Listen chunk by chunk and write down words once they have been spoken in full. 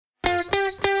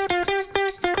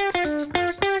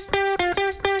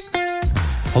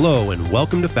Hello and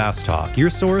welcome to Fast Talk, your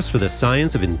source for the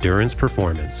science of endurance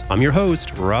performance. I'm your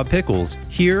host, Rob Pickles,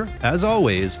 here, as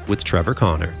always, with Trevor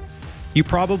Connor. You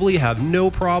probably have no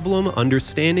problem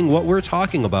understanding what we're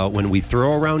talking about when we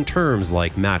throw around terms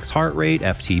like max heart rate,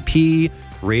 FTP,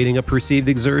 rating of perceived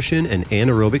exertion, and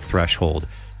anaerobic threshold.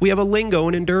 We have a lingo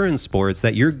in endurance sports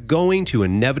that you're going to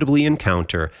inevitably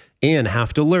encounter and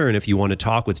have to learn if you want to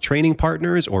talk with training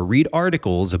partners or read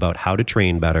articles about how to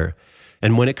train better.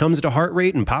 And when it comes to heart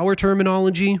rate and power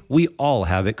terminology, we all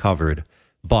have it covered.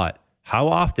 But how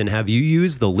often have you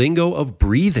used the lingo of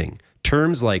breathing?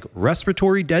 Terms like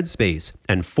respiratory dead space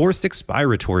and forced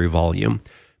expiratory volume.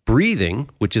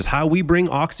 Breathing, which is how we bring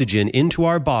oxygen into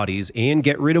our bodies and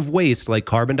get rid of waste like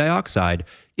carbon dioxide,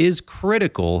 is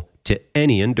critical to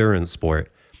any endurance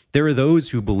sport. There are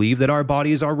those who believe that our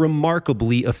bodies are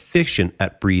remarkably efficient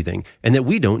at breathing and that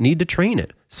we don't need to train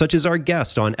it, such as our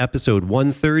guest on episode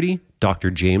 130,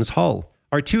 Dr. James Hull.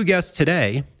 Our two guests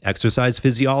today, exercise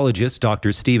physiologist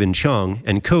Dr. Stephen Chung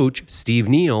and coach Steve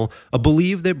Neal,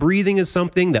 believe that breathing is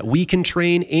something that we can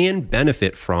train and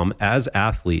benefit from as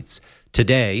athletes.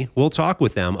 Today, we'll talk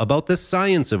with them about the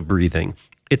science of breathing.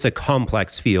 It's a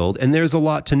complex field and there's a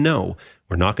lot to know.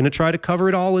 We're not going to try to cover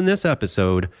it all in this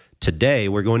episode. Today,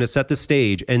 we're going to set the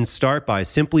stage and start by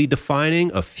simply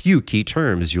defining a few key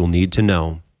terms you'll need to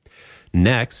know.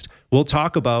 Next, we'll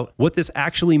talk about what this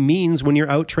actually means when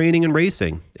you're out training and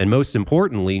racing, and most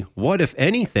importantly, what, if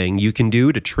anything, you can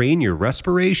do to train your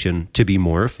respiration to be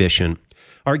more efficient.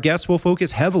 Our guests will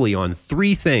focus heavily on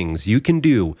three things you can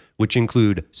do, which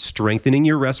include strengthening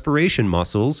your respiration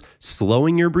muscles,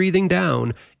 slowing your breathing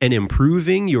down, and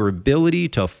improving your ability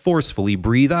to forcefully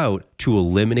breathe out to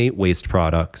eliminate waste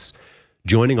products.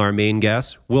 Joining our main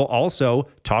guests, we'll also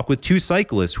talk with two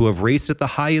cyclists who have raced at the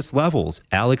highest levels,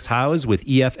 Alex Howes with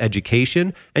EF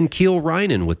Education and Kiel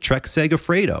Reinen with Trek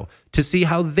Segafredo, to see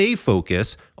how they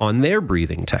focus on their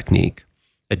breathing technique.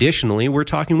 Additionally, we're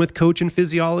talking with coach and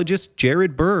physiologist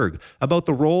Jared Berg about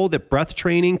the role that breath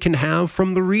training can have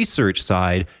from the research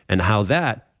side and how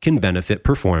that can benefit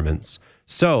performance.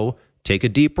 So, take a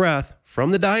deep breath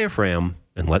from the diaphragm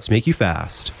and let's make you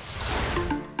fast.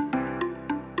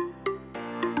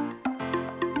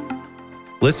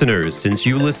 Listeners, since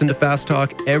you listen to Fast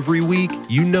Talk every week,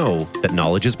 you know that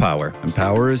knowledge is power. And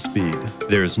power is speed.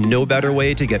 There's no better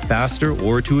way to get faster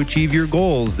or to achieve your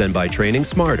goals than by training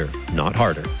smarter, not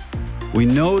harder. We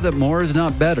know that more is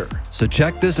not better, so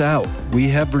check this out. We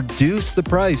have reduced the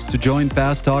price to join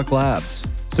Fast Talk Labs.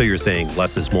 So you're saying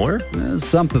less is more?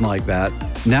 Something like that.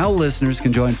 Now listeners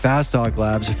can join Fast Talk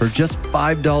Labs for just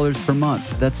 $5 per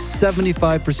month. That's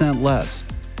 75% less.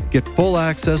 Get full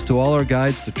access to all our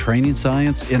guides to training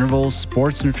science, intervals,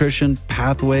 sports nutrition,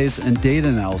 pathways, and data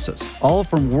analysis, all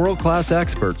from world-class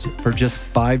experts for just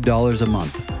 $5 a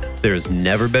month. There's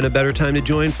never been a better time to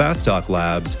join Fast Talk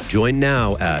Labs. Join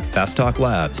now at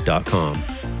fasttalklabs.com.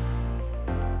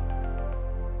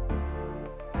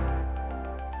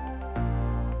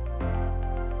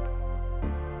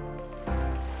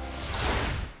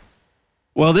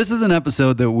 Well, this is an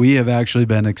episode that we have actually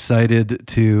been excited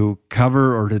to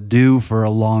cover or to do for a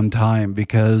long time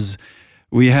because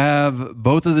we have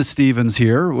both of the Stevens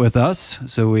here with us.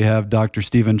 So we have Dr.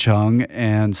 Stephen Chung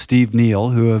and Steve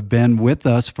Neal, who have been with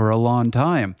us for a long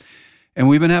time. And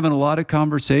we've been having a lot of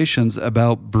conversations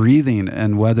about breathing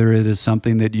and whether it is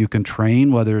something that you can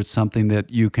train, whether it's something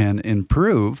that you can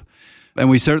improve. And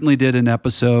we certainly did an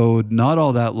episode not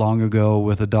all that long ago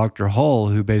with a Dr. Hull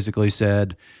who basically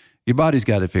said, your body's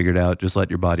got it figured out. Just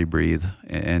let your body breathe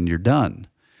and you're done.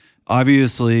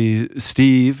 Obviously,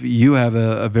 Steve, you have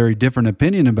a very different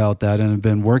opinion about that and have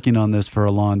been working on this for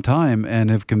a long time and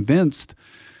have convinced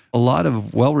a lot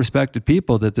of well-respected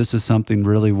people that this is something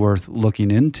really worth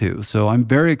looking into. So I'm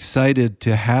very excited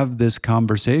to have this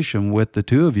conversation with the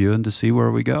two of you and to see where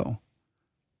we go.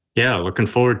 Yeah, looking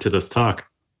forward to this talk.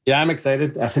 Yeah, I'm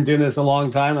excited. I've been doing this a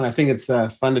long time and I think it's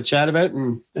fun to chat about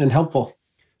and helpful.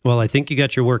 Well, I think you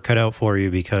got your work cut out for you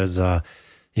because, I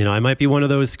might be one of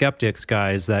those skeptics,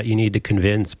 guys, that you need to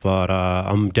convince, but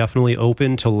I'm definitely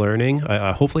open to learning.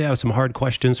 I hopefully have some hard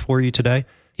questions for you today.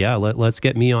 Yeah, let's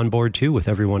get me on board too with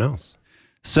everyone else.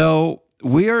 So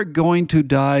we are going to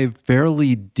dive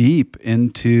fairly deep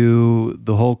into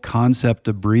the whole concept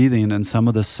of breathing and some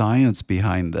of the science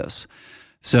behind this.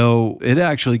 So it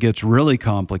actually gets really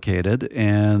complicated,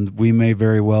 and we may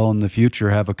very well in the future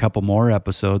have a couple more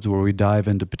episodes where we dive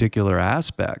into particular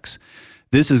aspects.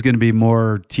 This is going to be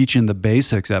more teaching the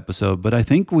basics episode, but I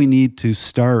think we need to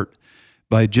start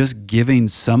by just giving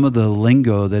some of the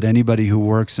lingo that anybody who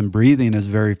works in breathing is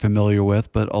very familiar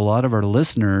with, but a lot of our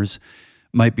listeners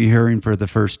might be hearing for the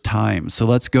first time. So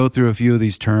let's go through a few of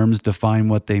these terms, define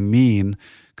what they mean,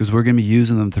 because we're going to be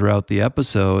using them throughout the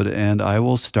episode. And I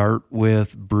will start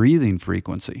with breathing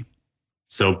frequency.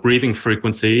 So breathing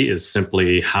frequency is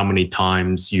simply how many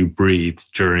times you breathe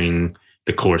during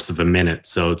the course of a minute.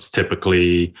 So it's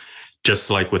typically just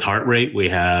like with heart rate, we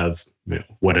have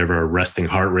whatever resting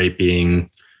heart rate being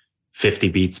 50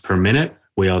 beats per minute.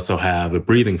 We also have a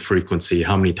breathing frequency,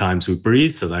 how many times we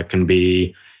breathe. So that can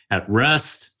be at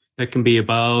rest, that can be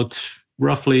about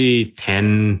roughly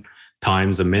 10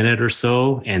 times a minute or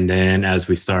so. And then as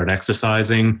we start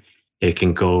exercising, it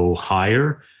can go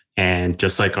higher. And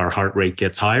just like our heart rate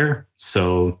gets higher.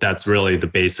 So that's really the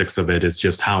basics of it, is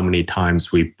just how many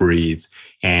times we breathe.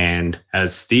 And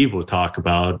as Steve will talk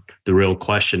about, the real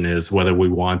question is whether we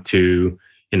want to,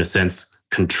 in a sense,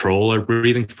 control our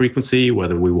breathing frequency,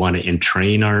 whether we want to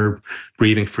entrain our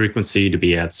breathing frequency to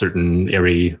be at certain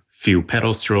every few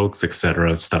pedal strokes,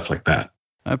 etc., stuff like that.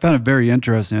 I found it very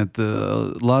interesting that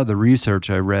a lot of the research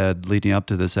I read leading up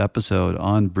to this episode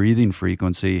on breathing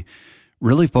frequency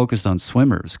really focused on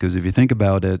swimmers, because if you think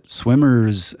about it,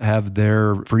 swimmers have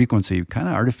their frequency kind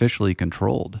of artificially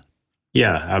controlled.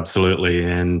 Yeah, absolutely.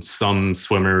 And some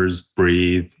swimmers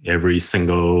breathe every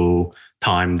single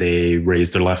time they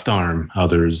raise their left arm.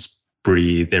 Others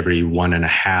breathe every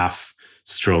 1.5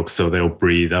 strokes. So they'll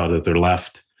breathe out of their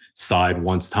left side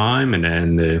once time, and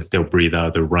then they'll breathe out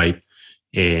of the right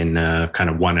in kind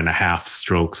of 1.5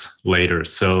 strokes later.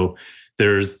 So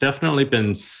there's definitely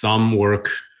been some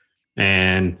work,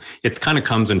 and it kind of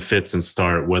comes in fits and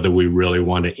starts, whether we really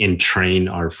want to entrain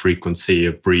our frequency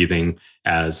of breathing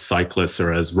as cyclists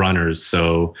or as runners.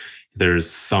 So there's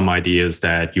some ideas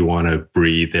that you want to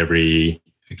breathe every,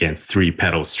 again, 3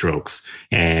 pedal strokes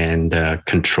and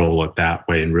control it that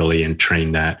way and really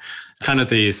entrain that. Kind of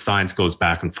the science goes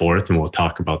back and forth, and we'll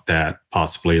talk about that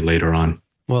possibly later on.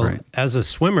 Well, Right. As a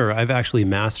swimmer, I've actually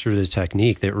mastered a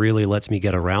technique that really lets me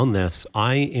get around this.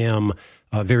 I am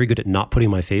very good at not putting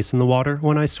my face in the water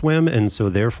when I swim. And so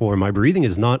therefore, my breathing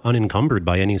is not unencumbered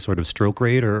by any sort of stroke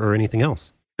rate or anything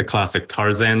else. The classic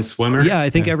Tarzan swimmer. Yeah, I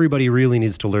think everybody really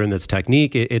needs to learn this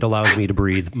technique. It allows me to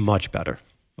breathe much better.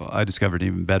 Well, I discovered an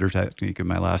even better technique in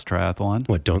my last triathlon.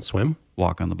 What, don't swim?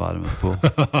 Walk on the bottom of the pool.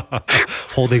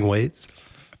 Holding weights?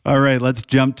 All right, let's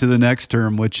jump to the next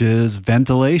term, which is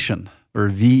ventilation, or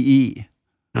VE.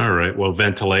 All right. Well,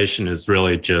 ventilation is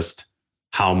really just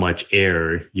how much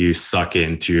air you suck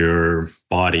into your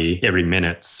body every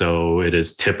minute. So it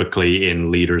is typically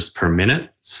in liters per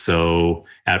minute. So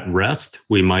at rest,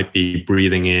 we might be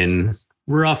breathing in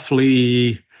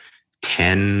roughly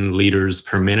 10 liters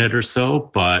per minute or so,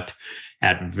 but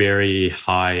at very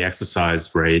high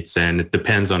exercise rates, and it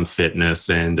depends on fitness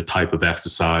and the type of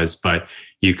exercise, but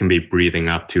you can be breathing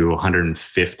up to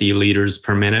 150 liters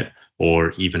per minute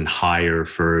or even higher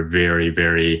for a very,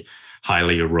 very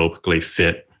highly aerobically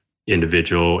fit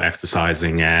individual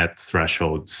exercising at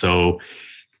threshold. So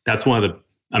that's one of the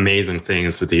amazing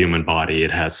things with the human body.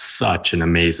 It has such an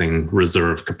amazing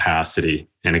reserve capacity.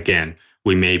 And again,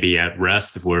 we may be at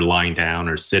rest if we're lying down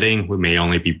or sitting. We may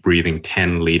only be breathing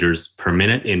 10 liters per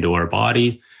minute into our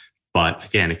body. But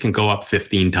again, it can go up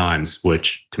 15 times,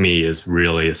 which to me is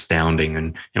really astounding.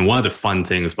 And one of the fun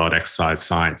things about exercise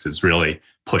science is really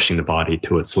pushing the body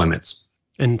to its limits.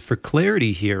 And for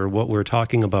clarity here, what we're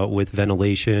talking about with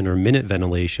ventilation or minute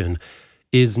ventilation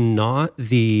is not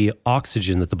the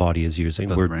oxygen that the body is using.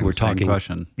 We're talking,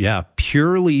 question. Yeah,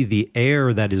 purely the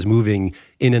air that is moving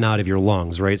in and out of your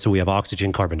lungs, right? So we have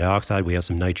oxygen, carbon dioxide, we have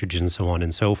some nitrogen, so on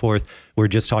and so forth. We're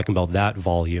just talking about that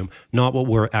volume, not what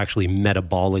we're actually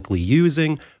metabolically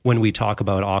using when we talk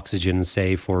about oxygen,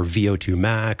 say for VO2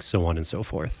 max, so on and so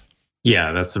forth.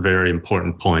 Yeah, that's a very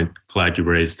important point. Glad you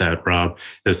raised that, Rob.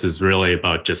 This is really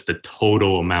about just the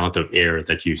total amount of air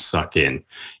that you suck in.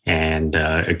 And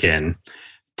again,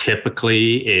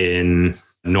 typically in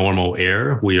normal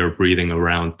air, we are breathing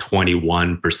around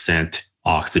 21%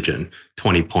 oxygen,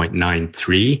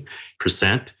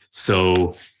 20.93%.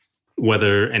 So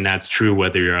and that's true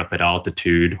whether you're up at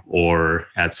altitude or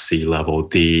at sea level,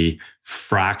 the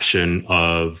fraction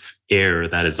of air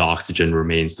that is oxygen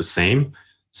remains the same.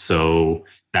 So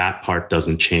that part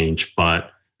doesn't change.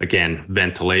 But again,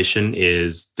 ventilation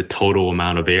is the total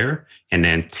amount of air. And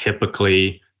then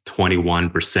typically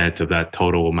 21% of that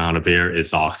total amount of air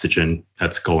is oxygen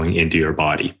that's going into your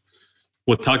body.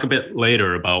 We'll talk a bit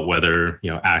later about whether,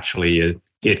 actually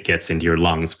it gets into your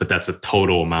lungs, but that's a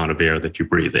total amount of air that you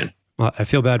breathe in. Well, I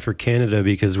feel bad for Canada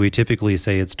because we typically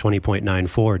say it's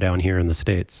 20.94 down here in the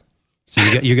States. So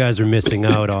you guys are missing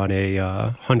out on a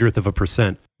 100th of a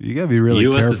percent. You got to be really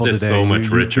US careful is just today. so much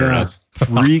richer. You've got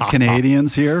 3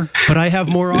 Canadians here. But I have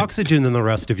more oxygen than the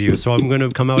rest of you, so I'm going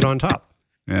to come out on top.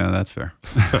 Yeah, that's fair.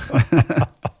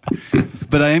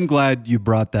 But I am glad you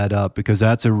brought that up because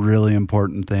that's a really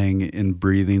important thing in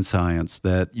breathing science,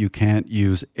 that you can't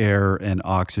use air and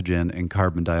oxygen and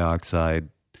carbon dioxide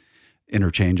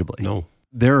interchangeably. No.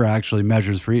 There are actually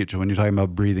measures for each. When you're talking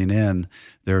about breathing in,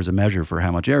 there's a measure for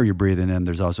how much air you're breathing in.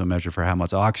 There's also a measure for how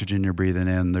much oxygen you're breathing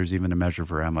in. There's even a measure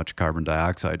for how much carbon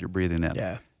dioxide you're breathing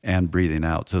in and breathing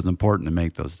out. So it's important to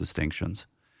make those distinctions.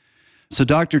 So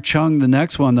Dr. Chung, the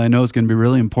next one that I know is going to be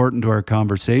really important to our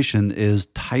conversation is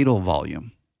tidal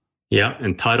volume. Yeah,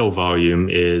 and tidal volume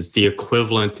is the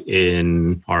equivalent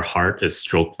in our heart as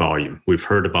stroke volume. We've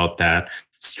heard about that.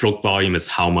 Stroke volume is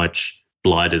how much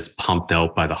blood is pumped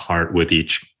out by the heart with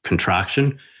each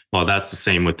contraction. Well, that's the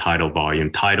same with tidal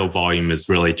volume. Tidal volume is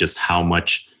really just how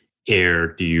much air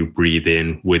do you breathe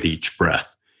in with each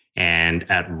breath. And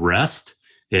at rest,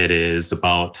 it is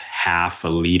about half a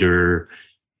liter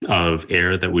of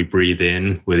air that we breathe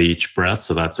in with each breath.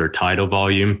 So that's our tidal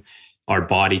volume. Our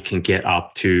body can get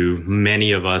up to,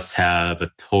 many of us have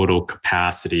a total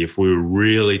capacity. If we were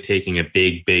really taking a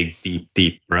big,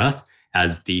 deep breath,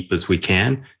 as deep as we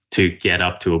can, to get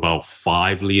up to about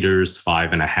 5 liters,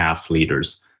 5.5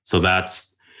 liters. So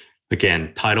that's,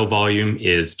 again, tidal volume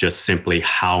is just simply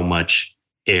how much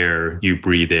air you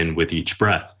breathe in with each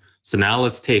breath. So now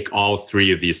let's take all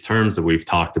 3 of these terms that we've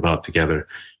talked about together.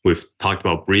 We've talked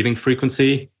about breathing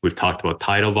frequency, we've talked about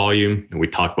tidal volume, and we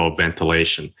talked about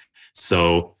ventilation.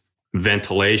 So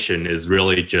ventilation is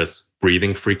really just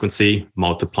breathing frequency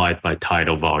multiplied by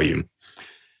tidal volume.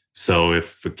 So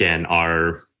if, again,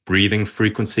 our breathing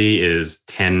frequency is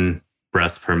 10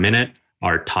 breaths per minute,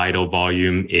 our tidal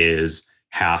volume is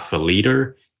half a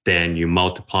liter, then you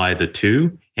multiply the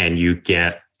 2 and you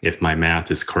get, if my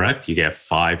math is correct, you get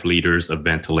 5 liters of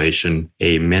ventilation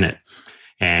a minute.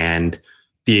 And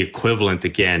the equivalent,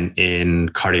 again, in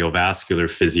cardiovascular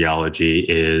physiology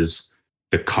is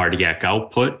the cardiac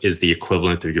output is the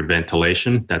equivalent of your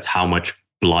ventilation. That's how much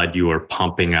blood you are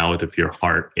pumping out of your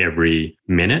heart every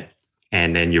minute.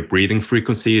 And then your breathing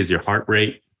frequency is your heart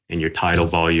rate, and your tidal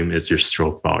volume is your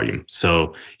stroke volume.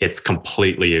 So it's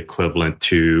completely equivalent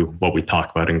to what we talk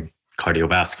about in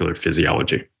cardiovascular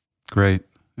physiology. Great,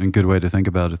 and good way to think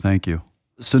about it. Thank you.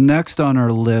 So next on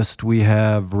our list, we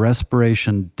have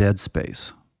respiration dead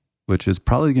space, which is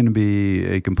probably going to be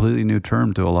a completely new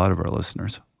term to a lot of our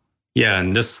listeners. Yeah,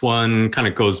 and this one kind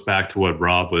of goes back to what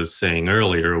Rob was saying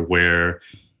earlier, where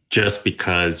just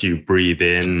because you breathe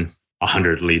in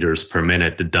 100 liters per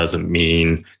minute, it doesn't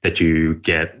mean that you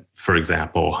get, for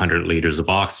example, 100 liters of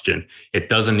oxygen. It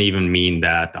doesn't even mean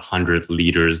that 100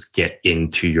 liters get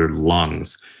into your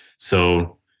lungs.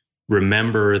 So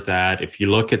remember that if you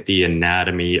look at the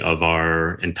anatomy of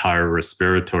our entire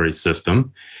respiratory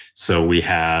system, so we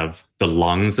have the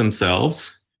lungs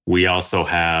themselves, we also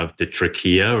have the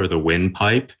trachea or the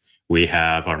windpipe, we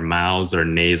have our mouths, our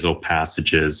nasal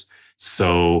passages.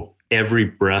 So every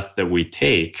breath that we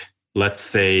take, let's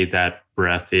say that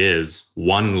breath is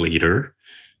 1 liter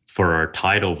for our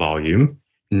tidal volume.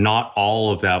 Not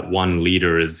all of that 1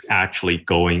 liter is actually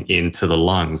going into the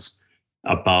lungs.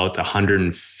 About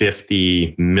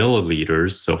 150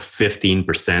 milliliters, so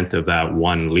 15% of that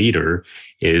 1 liter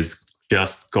is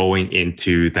just going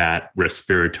into that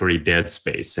respiratory dead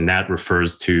space. And that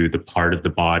refers to the part of the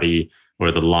body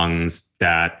or the lungs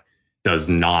that does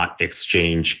not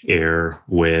exchange air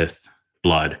with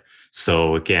blood.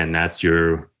 So again, that's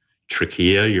your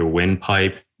trachea, your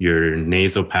windpipe, your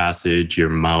nasal passage, your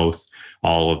mouth,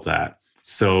 all of that.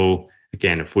 So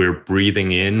again, if we're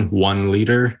breathing in 1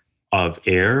 liter of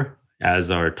air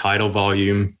as our tidal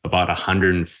volume, about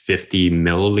 150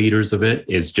 milliliters of it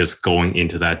is just going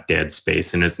into that dead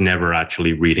space, and it's never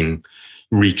actually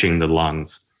reaching the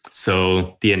lungs.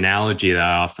 So the analogy that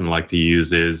I often like to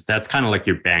use is that's kind of like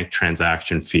your bank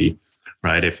transaction fee,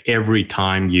 right? If every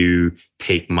time you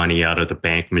take money out of the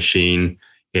bank machine,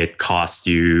 it costs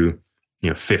you,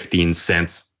 15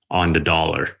 cents on the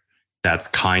dollar, that's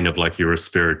kind of like your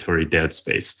respiratory dead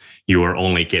space. You are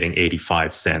only getting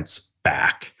 85 cents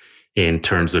back in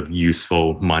terms of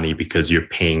useful money because you're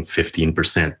paying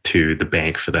 15% to the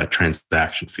bank for that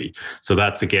transaction fee. So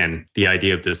that's, again, the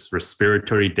idea of this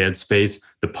respiratory dead space,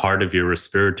 the part of your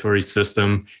respiratory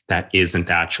system that isn't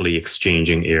actually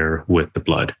exchanging air with the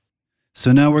blood.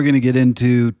 So now we're going to get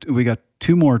into, we got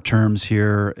 2 more terms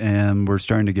here, and we're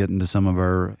starting to get into some of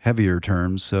our heavier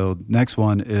terms. So next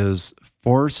one is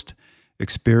forced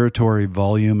expiratory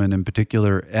volume, and in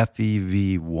particular,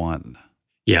 FEV1.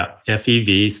 Yeah,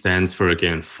 FEV stands for,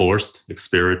 again, forced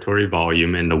expiratory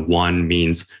volume, and the 1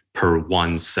 means per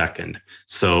 1 second.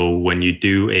 So when you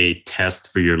do a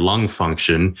test for your lung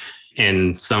function,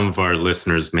 and some of our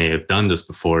listeners may have done this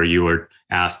before, you are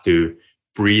asked to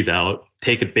breathe out,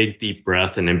 take a big deep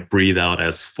breath, and then breathe out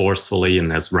as forcefully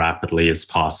and as rapidly as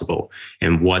possible.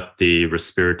 And what the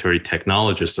respiratory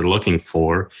technologists are looking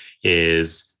for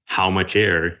is how much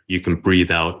air you can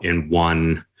breathe out in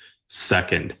 1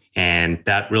 second. And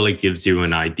that really gives you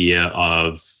an idea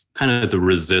of kind of the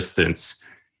resistance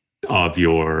of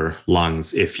your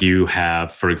lungs. If you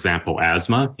have, for example,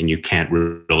 asthma and you can't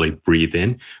really breathe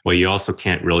in, well, you also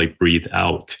can't really breathe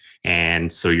out.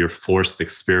 And so your forced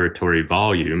expiratory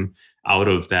volume, out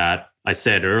of that, I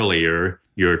said earlier,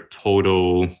 your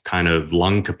total kind of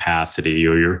lung capacity,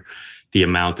 or the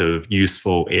amount of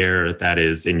useful air that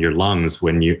is in your lungs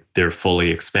when they're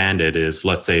fully expanded is,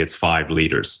 let's say it's 5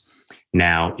 liters.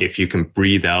 Now, if you can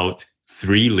breathe out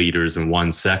 3 liters in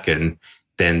 1 second,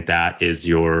 then that is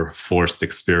your forced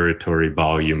expiratory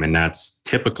volume. And that's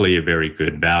typically a very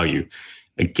good value.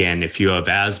 Again, if you have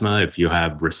asthma, if you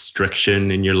have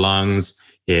restriction in your lungs,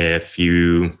 if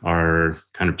you are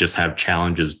kind of just have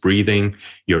challenges breathing,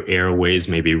 your airways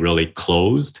may be really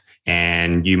closed,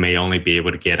 and you may only be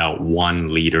able to get out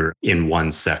 1 liter in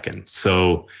 1 second.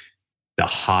 So the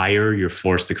higher your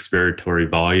forced expiratory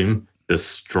volume, the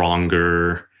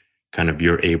stronger kind of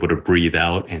you're able to breathe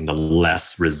out and the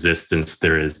less resistance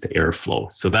there is to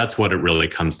airflow. So that's what it really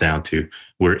comes down to.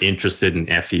 We're interested in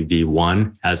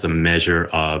FEV1 as a measure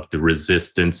of the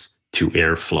resistance to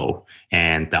airflow.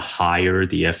 And the higher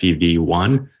the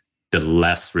FEV1, the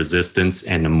less resistance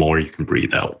and the more you can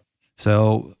breathe out.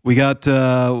 So we got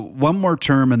one more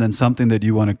term and then something that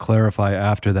you want to clarify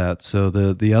after that. So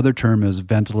the other term is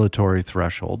ventilatory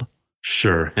threshold.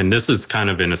 Sure. And this is kind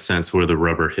of, in a sense, where the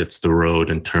rubber hits the road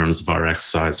in terms of our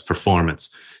exercise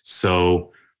performance.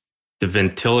 So the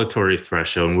ventilatory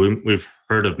threshold, we've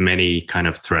heard of many kind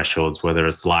of thresholds, whether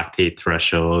it's lactate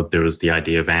threshold, there was the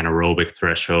idea of anaerobic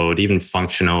threshold, even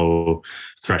functional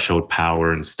threshold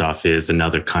power and stuff is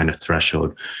another kind of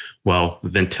threshold. Well,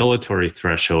 ventilatory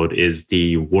threshold is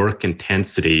the work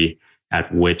intensity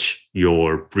at which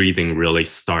your breathing really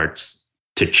starts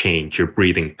to change, your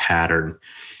breathing pattern.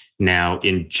 Now,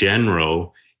 in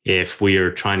general, if we are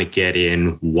trying to get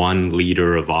in 1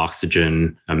 liter of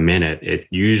oxygen a minute, it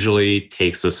usually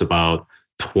takes us about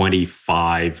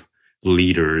 25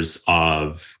 liters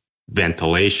of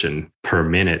ventilation per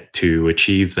minute to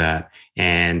achieve that.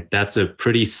 And that's a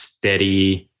pretty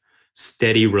steady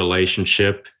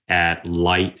relationship at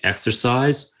light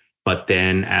exercise. But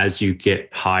then as you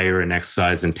get higher in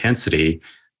exercise intensity,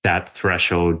 that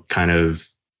threshold kind of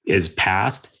is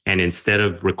passed. And instead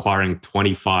of requiring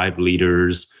 25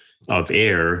 liters of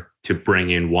air to bring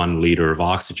in 1 liter of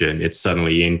oxygen, it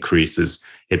suddenly increases.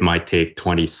 It might take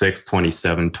 26,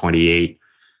 27, 28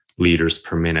 liters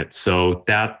per minute. So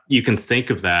that you can think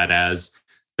of that as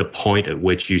the point at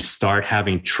which you start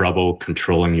having trouble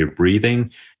controlling your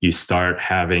breathing. You start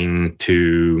having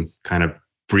to kind of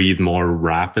breathe more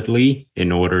rapidly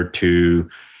in order to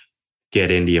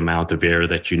get in the amount of air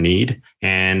that you need.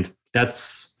 And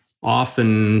that's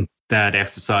often that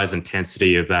exercise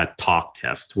intensity of that talk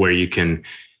test where you can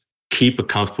keep a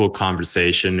comfortable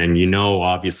conversation. And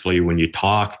obviously, when you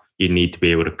talk, you need to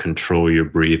be able to control your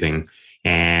breathing.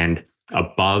 And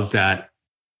above that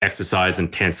exercise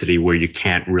intensity where you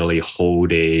can't really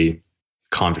hold a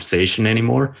conversation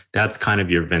anymore, that's kind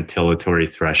of your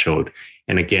ventilatory threshold.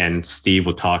 And again, Steve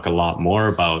will talk a lot more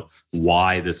about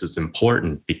why this is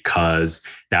important, because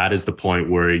that is the point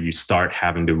where you start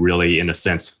having to really, in a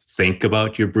sense, think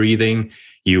about your breathing.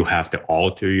 You have to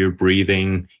alter your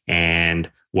breathing. And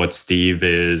what Steve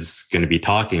is going to be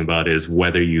talking about is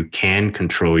whether you can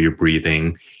control your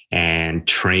breathing and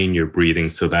train your breathing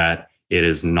so that it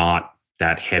is not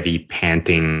that heavy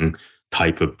panting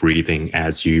type of breathing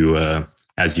as you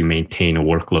maintain a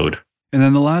workload. And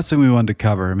then the last thing we wanted to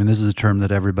cover, this is a term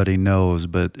that everybody knows,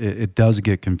 but it does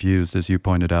get confused, as you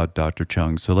pointed out, Dr.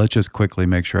 Chung. So let's just quickly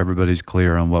make sure everybody's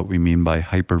clear on what we mean by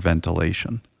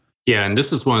hyperventilation. Yeah, and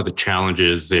this is one of the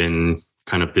challenges in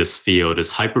kind of this field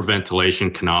is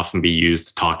hyperventilation can often be used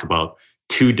to talk about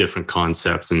 2 different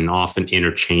concepts and often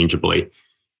interchangeably.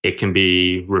 It can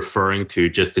be referring to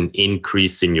just an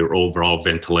increase in your overall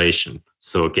ventilation.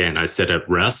 So again, I said at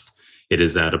rest, it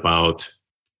is at about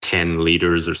 10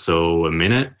 liters or so a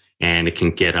minute, and it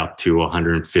can get up to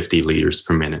 150 liters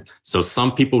per minute. So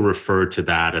some people refer to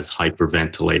that as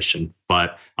hyperventilation,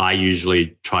 but I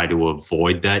usually try to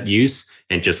avoid that use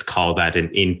and just call that an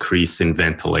increase in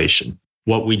ventilation.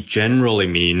 what we generally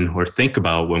mean or think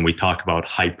about when we talk about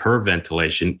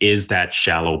hyperventilation is that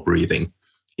shallow breathing.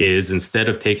 Is instead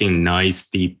of taking nice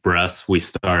deep breaths, we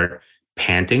start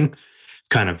panting,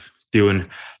 kind of doing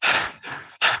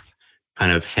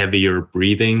kind of heavier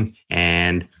breathing.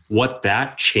 And what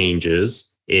that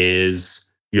changes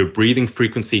is your breathing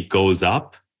frequency goes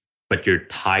up, but your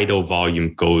tidal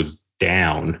volume goes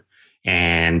down.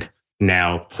 And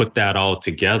now put that all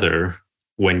together,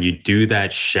 when you do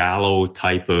that shallow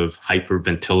type of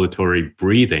hyperventilatory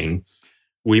breathing,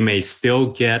 we may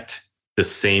still get the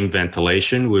same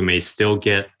ventilation. We may still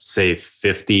get, say,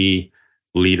 50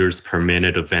 liters per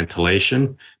minute of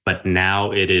ventilation, but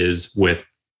now it is with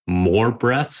more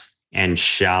breaths and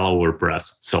shallower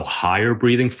breaths. So higher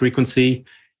breathing frequency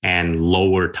and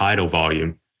lower tidal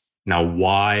volume. Now,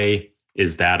 why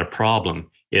is that a problem?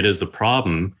 It is a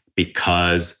problem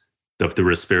because of the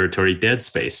respiratory dead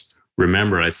space.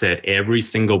 Remember, I said every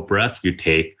single breath you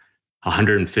take,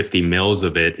 150 mils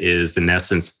of it is in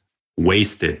essence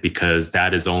wasted because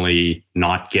that is only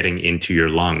not getting into your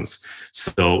lungs.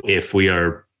 So if we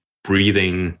are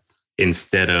breathing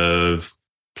instead of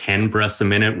 10 breaths a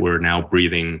minute, we're now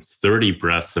breathing 30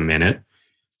 breaths a minute.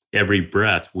 Every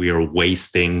breath, we are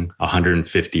wasting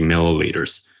 150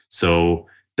 milliliters. So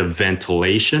the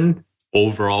ventilation,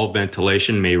 overall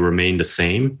ventilation may remain the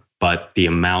same, but the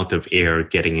amount of air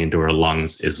getting into our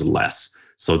lungs is less.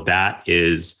 So that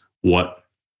is what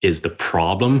is the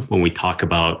problem when we talk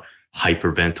about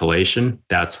hyperventilation.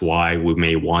 That's why we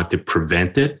may want to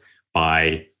prevent it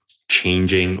by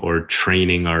changing or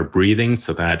training our breathing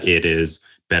so that it is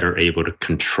better able to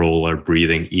control our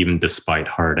breathing even despite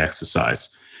hard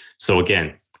exercise. So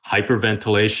again,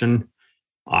 hyperventilation,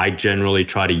 I generally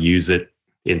try to use it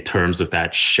in terms of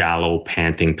that shallow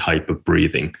panting type of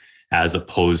breathing, as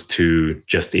opposed to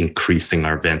just increasing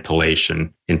our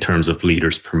ventilation in terms of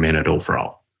liters per minute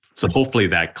overall. So hopefully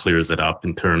that clears it up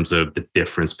in terms of the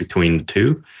difference between the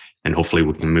two, and hopefully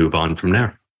we can move on from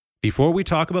there. Before we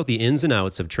talk about the ins and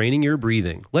outs of training your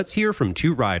breathing, let's hear from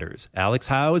two riders, Alex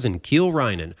Howes and Kiel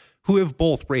Reinen, who have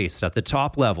both raced at the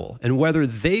top level, and whether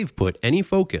they've put any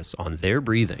focus on their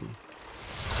breathing.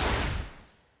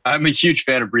 I'm a huge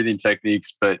fan of breathing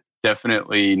techniques, but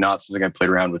definitely not something I played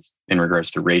around with in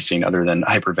regards to racing other than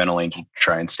hyperventilating to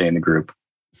try and stay in the group.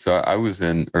 So I was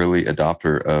an early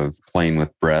adopter of playing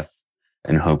with breath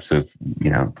in hopes of,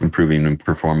 improving in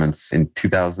performance in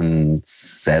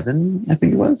 2007, I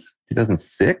think it was,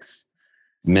 2006,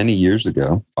 many years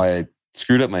ago. I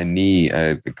screwed up my knee.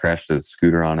 I crashed a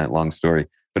scooter on it, long story.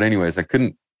 But anyways, I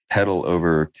couldn't pedal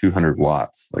over 200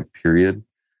 watts, period.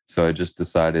 So I just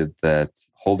decided that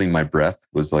holding my breath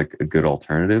was a good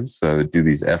alternative. So I would do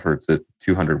these efforts at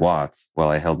 200 watts while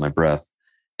I held my breath,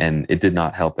 and it did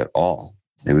not help at all.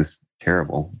 It was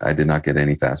terrible. I did not get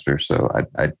any faster. So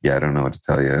I don't know what to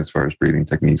tell you as far as breathing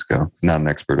techniques go. Not an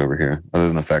expert over here, other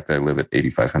than the fact that I live at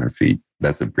 8,500 feet.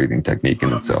 That's a breathing technique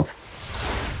in itself.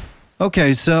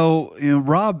 Okay, so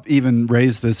Rob even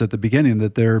raised this at the beginning,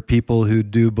 that there are people who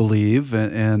do believe,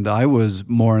 and I was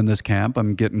more in this camp,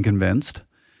 I'm getting convinced,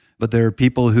 but there are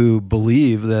people who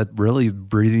believe that really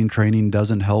breathing training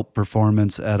doesn't help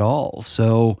performance at all.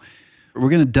 So we're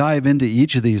going to dive into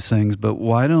each of these things, but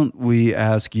why don't we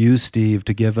ask you, Steve,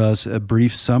 to give us a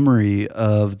brief summary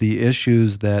of the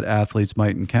issues that athletes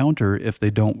might encounter if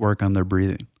they don't work on their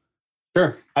breathing?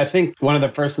 Sure. I think one of the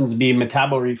first ones would be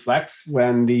metaboreflex,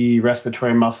 when the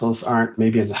respiratory muscles aren't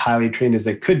maybe as highly trained as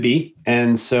they could be.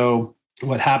 And so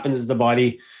what happens is the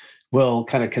body will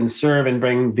kind of conserve and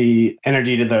bring the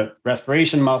energy to the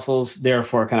respiration muscles,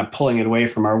 therefore kind of pulling it away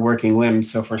from our working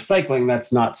limbs. So for cycling,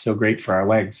 that's not so great for our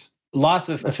legs. Loss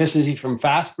of efficiency from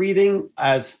fast breathing,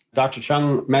 as Dr.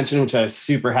 Chung mentioned, which I was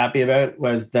super happy about,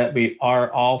 was that we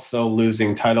are also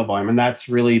losing tidal volume. And that's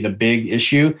really the big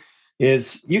issue,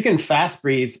 is you can fast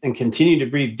breathe and continue to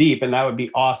breathe deep, and that would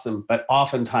be awesome. But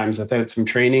oftentimes, without some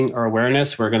training or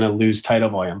awareness, we're going to lose tidal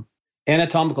volume.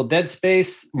 Anatomical dead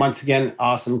space, once again,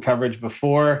 awesome coverage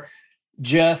before.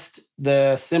 Just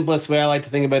the simplest way I like to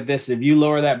think about this, if you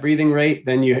lower that breathing rate,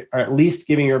 then you are at least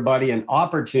giving your body an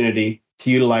opportunity to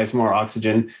utilize more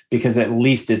oxygen, because at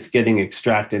least it's getting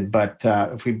extracted. But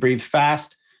if we breathe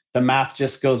fast, the math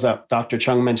just goes up. Dr.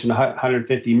 Chung mentioned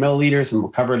 150 milliliters, and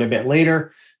we'll cover it a bit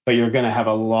later, but you're going to have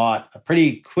a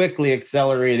pretty quickly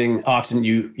accelerating oxygen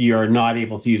you are not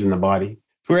able to use in the body.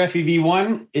 For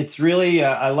FEV1, it's really,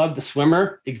 I love the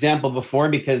swimmer example before,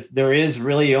 because there is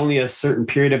really only a certain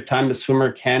period of time the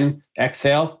swimmer can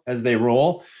exhale as they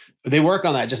roll. They work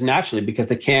on that just naturally because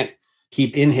they can't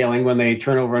keep inhaling when they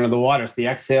turn over into the water. So the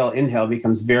exhale, inhale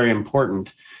becomes very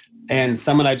important. And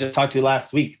someone I just talked to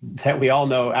last week that we all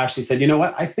know actually said, you know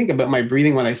what? I think about my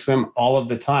breathing when I swim all of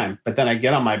the time, but then I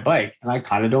get on my bike and I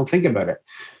kind of don't think about it.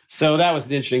 So that was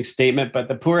an interesting statement, but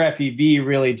the poor FEV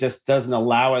really just doesn't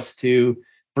allow us to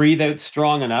breathe out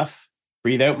strong enough,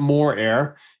 breathe out more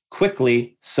air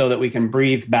quickly so that we can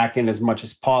breathe back in as much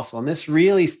as possible. And this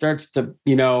really starts to,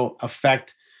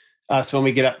 affect us when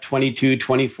we get up 22,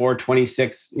 24,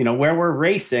 26, where we're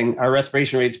racing, our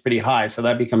respiration rate's pretty high. So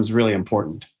that becomes really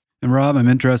important. And Rob, I'm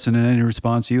interested in any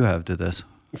response you have to this.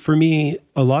 For me,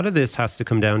 a lot of this has to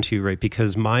come down to, right,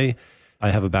 because I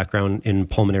have a background in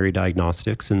pulmonary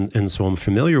diagnostics, and so I'm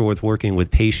familiar with working with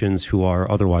patients who are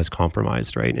otherwise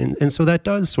compromised, right? And so that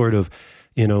does sort of,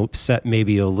 set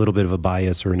maybe a little bit of a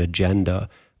bias or an agenda,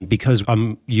 because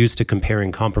I'm used to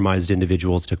comparing compromised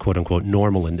individuals to quote unquote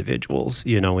normal individuals,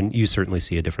 and you certainly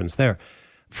see a difference there.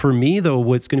 For me, though,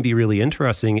 what's going to be really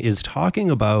interesting is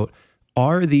talking about,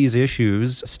 are these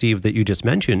issues, Steve, that you just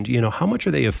mentioned, how much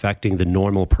are they affecting the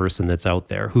normal person that's out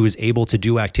there who is able to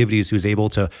do activities, who's able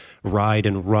to ride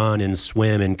and run and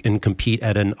swim and compete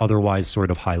at an otherwise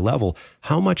sort of high level?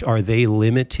 How much are they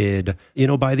limited,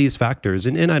 by these factors?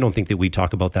 And I don't think that we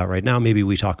talk about that right now. Maybe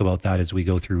we talk about that as we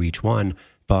go through each one.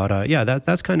 But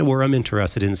that's kind of where I'm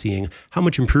interested in seeing how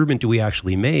much improvement do we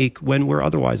actually make when we're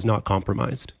otherwise not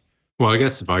compromised. Well, I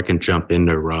guess if I can jump in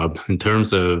there, Rob, in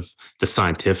terms of the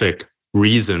scientific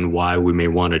reason why we may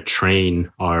want to train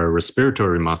our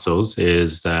respiratory muscles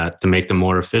is that to make them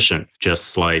more efficient,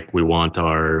 just like we want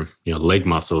our leg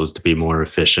muscles to be more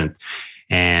efficient.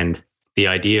 And the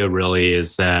idea really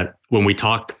is that when we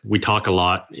talk a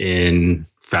lot in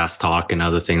Fast Talk and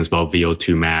other things about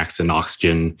VO2 max and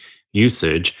oxygen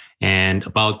usage, and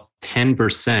about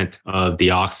 10% of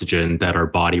the oxygen that our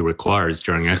body requires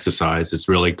during exercise is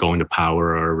really going to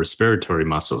power our respiratory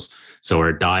muscles. So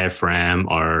our diaphragm,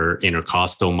 our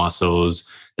intercostal muscles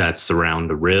that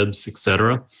surround the ribs,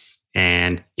 etc.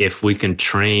 And if we can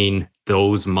train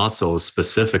those muscles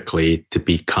specifically to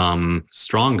become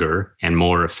stronger and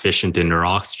more efficient in their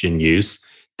oxygen use,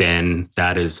 then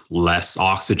that is less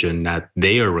oxygen that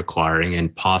they are requiring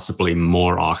and possibly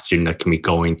more oxygen that can be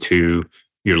going to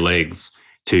your legs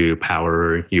to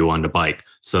power you on the bike.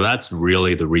 So that's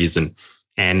really the reason.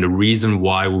 And the reason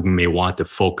why we may want to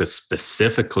focus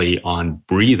specifically on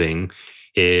breathing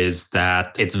is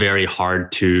that it's very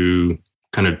hard to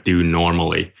kind of do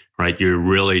normally, right? You're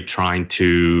really trying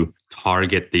to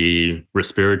target the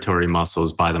respiratory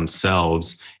muscles by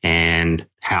themselves and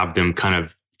have them kind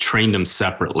of train them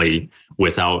separately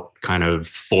without kind of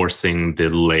forcing the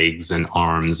legs and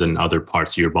arms and other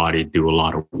parts of your body to do a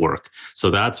lot of work. So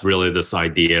that's really this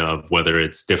idea of whether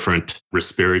it's different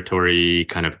respiratory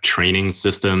kind of training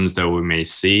systems that we may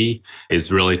see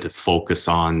is really to focus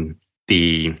on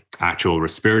the actual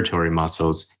respiratory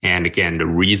muscles. And again, the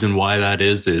reason why that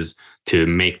is to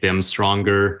make them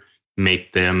stronger,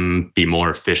 make them be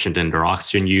more efficient in their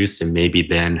oxygen use, and maybe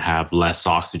then have less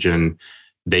oxygen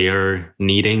they are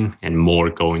needing and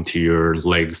more going to your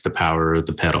legs to power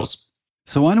the pedals.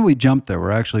 So why don't we jump there?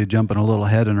 We're actually jumping a little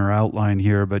ahead in our outline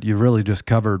here, but you really just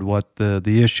covered what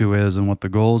the issue is and what the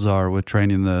goals are with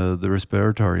training the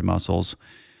respiratory muscles.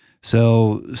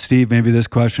 So Steve, maybe this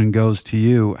question goes to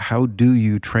you. How do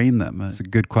you train them? It's a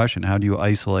good question. How do you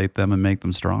isolate them and make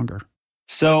them stronger?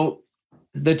 So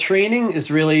the training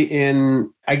is really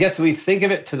I guess we think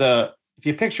of it if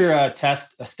you picture a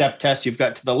step test, you've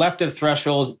got to the left of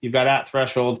threshold, you've got at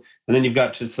threshold, and then you've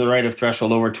got to the right of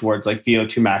threshold over towards like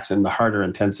VO2 max and the harder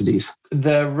intensities.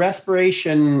 The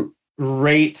respiration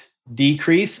rate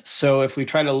decrease. So if we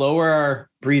try to lower our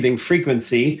breathing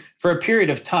frequency for a period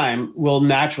of time, we'll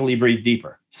naturally breathe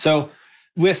deeper. So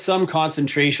with some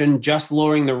concentration, just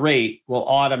lowering the rate will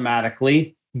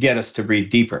automatically get us to breathe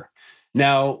deeper.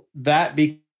 Now that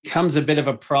becomes a bit of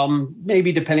a problem,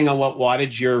 maybe depending on what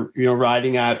wattage you're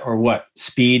riding at or what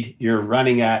speed you're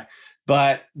running at.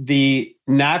 But the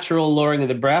natural lowering of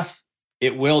the breath,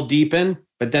 it will deepen.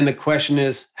 But then the question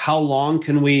is, how long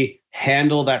can we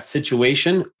handle that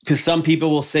situation? Because some people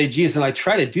will say, geez, and I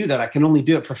try to do that, I can only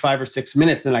do it for 5 or 6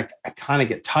 minutes, and I kind of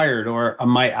get tired, or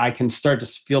I can start to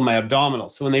feel my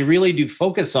abdominals. So when they really do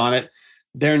focus on it,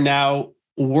 they're now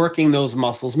working those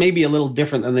muscles maybe a little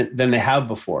different than they have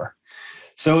before.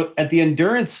 So at the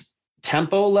endurance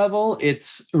tempo level,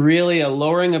 it's really a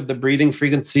lowering of the breathing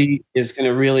frequency is going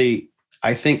to really,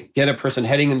 I think, get a person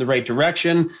heading in the right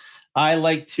direction. I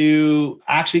like to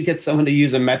actually get someone to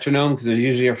use a metronome because there's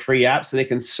usually a free app so they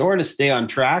can sort of stay on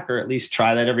track, or at least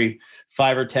try that every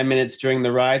 5 or 10 minutes during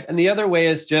the ride. And the other way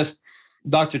is just,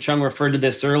 Dr. Chung referred to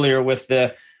this earlier with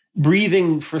the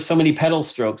breathing for so many pedal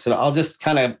strokes. And I'll just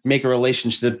kind of make a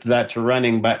relationship to that to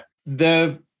running. But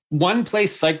the one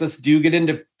place cyclists do get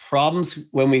into problems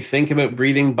when we think about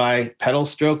breathing by pedal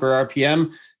stroke or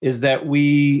RPM is that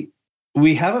we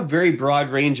have a very broad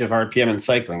range of RPM in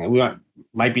cycling. We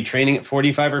might be training at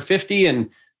 45 or 50 and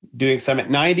doing some at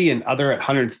 90 and other at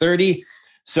 130.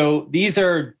 So these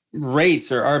are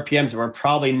rates or RPMs that are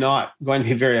probably not going to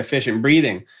be very efficient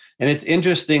breathing. And it's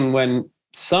interesting when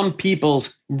some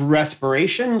people's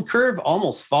respiration curve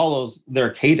almost follows their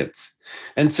cadence.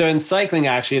 And so in cycling,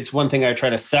 actually, it's one thing I try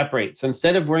to separate. So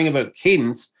instead of worrying about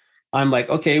cadence, I'm like,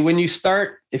 okay, when you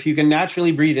start, if you can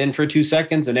naturally breathe in for 2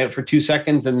 seconds and out for 2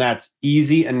 seconds, and that's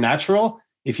easy and natural.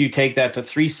 If you take that to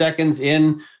 3 seconds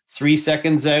in, 3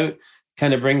 seconds out,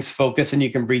 kind of brings focus and you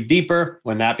can breathe deeper.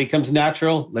 When that becomes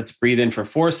natural, let's breathe in for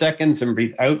 4 seconds and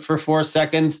breathe out for 4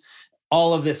 seconds.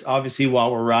 All of this, obviously,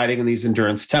 while we're riding in these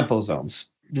endurance tempo zones.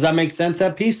 Does that make sense,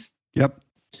 that piece? Yep.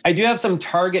 I do have some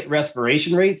target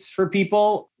respiration rates for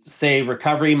people. Say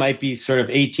recovery might be sort of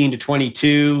 18 to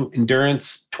 22,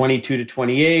 endurance 22 to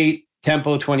 28,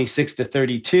 tempo 26 to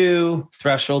 32,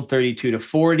 threshold 32 to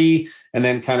 40, and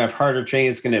then kind of harder training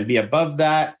is going to be above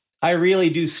that. I really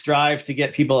do strive to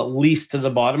get people at least to the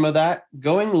bottom of that.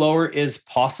 Going lower is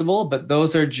possible, but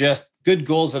those are just good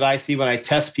goals that I see when I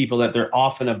test people, that they're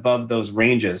often above those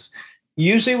ranges.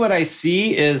 Usually what I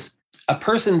see is a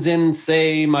person's in,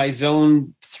 say, my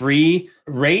zone 3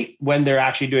 rate when they're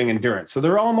actually doing endurance. So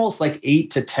they're almost like 8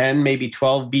 to 10, maybe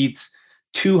 12 beats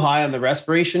too high on the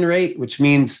respiration rate, which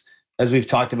means, as we've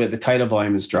talked about, the tidal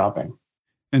volume is dropping.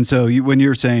 And so when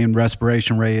you're saying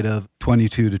respiration rate of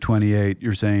 22 to 28,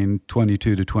 you're saying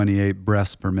 22 to 28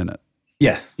 breaths per minute.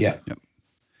 Yes. Yeah. Yep.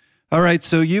 All right.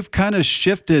 So you've kind of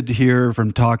shifted here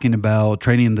from talking about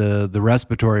training the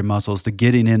respiratory muscles to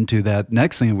getting into that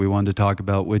next thing we wanted to talk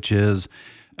about, which is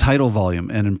tidal volume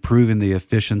and improving the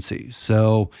efficiency.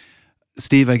 So,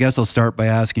 Steve, I guess I'll start by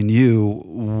asking you,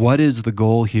 what is the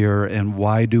goal here and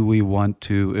why do we want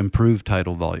to improve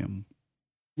tidal volume?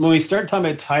 When we start talking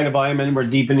about tidal volume and we're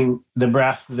deepening the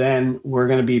breath, then we're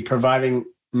going to be providing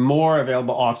more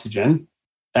available oxygen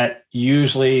at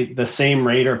usually the same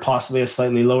rate or possibly a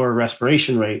slightly lower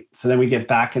respiration rate. So then we get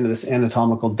back into this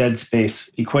anatomical dead space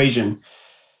equation.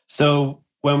 So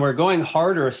when we're going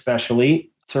harder,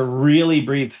 especially to really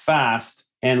breathe fast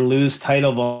and lose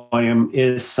tidal volume,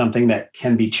 is something that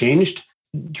can be changed.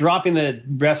 Dropping the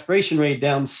respiration rate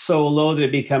down so low that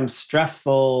it becomes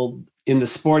stressful in the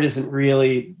sport isn't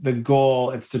really the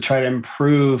goal. It's to try to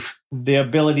improve the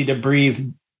ability to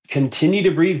breathe, continue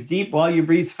to breathe deep while you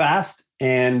breathe fast.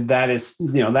 And that is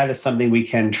something we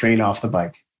can train off the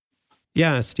bike.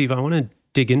 Yeah, Steve, I want to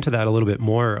dig into that a little bit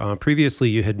more. Previously,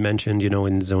 you had mentioned,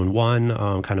 in zone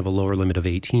 1, kind of a lower limit of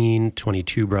 18,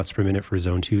 22 breaths per minute for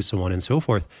zone 2, so on and so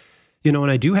forth. And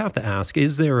I do have to ask,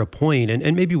 is there a point,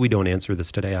 and maybe we don't answer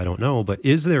this today, I don't know, but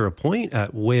is there a point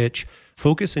at which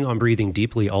focusing on breathing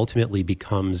deeply ultimately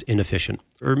becomes inefficient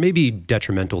or maybe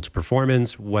detrimental to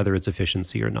performance, whether it's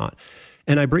efficiency or not?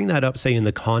 And I bring that up, say, in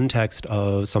the context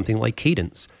of something like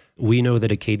cadence. We know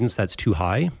that a cadence that's too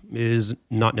high is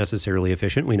not necessarily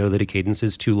efficient. We know that a cadence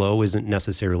is too low isn't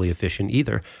necessarily efficient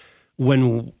either.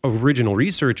 When original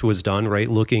research was done, right,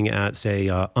 looking at, say,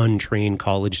 untrained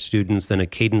college students, then a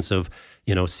cadence of,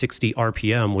 60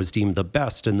 RPM was deemed the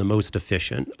best and the most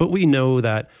efficient. But we know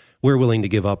that we're willing to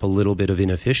give up a little bit of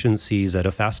inefficiencies at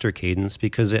a faster cadence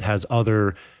because it has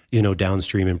other,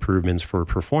 downstream improvements for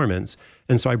performance.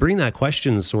 And so I bring that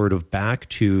question sort of back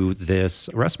to this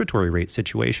respiratory rate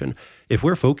situation. If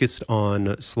we're focused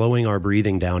on slowing our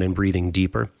breathing down and breathing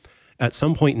deeper, at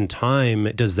some point in time,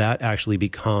 does that actually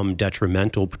become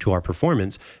detrimental to our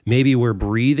performance? Maybe we're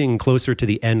breathing closer to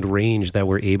the end range that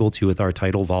we're able to with our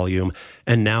tidal volume,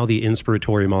 and now the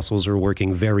inspiratory muscles are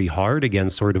working very hard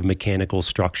against sort of mechanical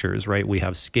structures, right? We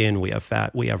have skin, we have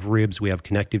fat, we have ribs, we have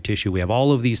connective tissue, we have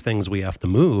all of these things we have to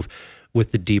move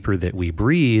with the deeper that we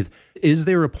breathe. Is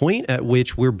there a point at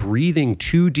which we're breathing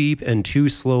too deep and too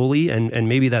slowly, and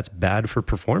maybe that's bad for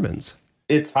performance?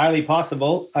 It's highly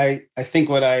possible. I think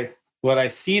what I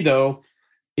see, though,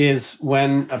 is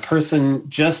when a person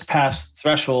just passed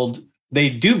threshold, they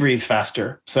do breathe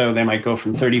faster. So they might go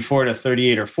from 34 to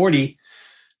 38 or 40,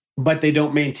 but they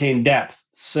don't maintain depth.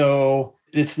 So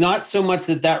it's not so much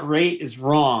that rate is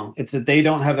wrong. It's that they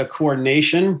don't have the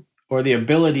coordination or the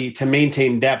ability to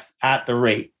maintain depth at the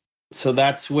rate. So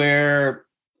that's where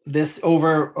this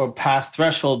over or past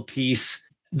threshold piece,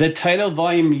 the tidal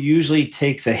volume usually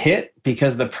takes a hit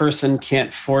because the person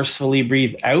can't forcefully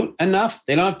breathe out enough.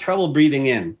 They don't have trouble breathing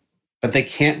in, but they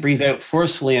can't breathe out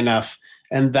forcefully enough.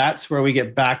 And that's where we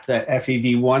get back to that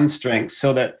FEV1 strength,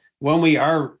 so that when we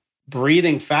are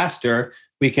breathing faster,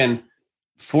 we can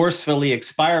forcefully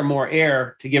expire more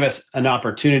air to give us an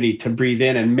opportunity to breathe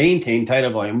in and maintain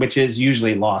tidal volume, which is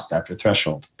usually lost after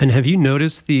threshold. And have you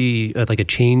noticed the like a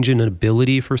change in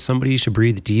ability for somebody to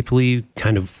breathe deeply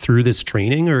kind of through this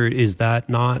training, or is that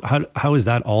not, how is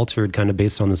that altered kind of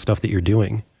based on the stuff that you're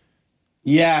doing?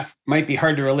 Yeah, might be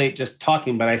hard to relate just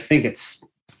talking, but I think it's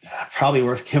probably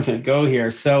worth giving it a go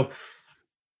here. So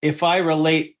if I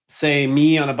relate, say,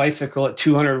 me on a bicycle at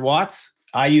 200 watts,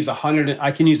 I can use 100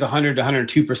 to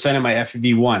 102% of my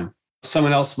FEV1.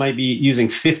 Someone else might be using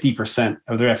 50%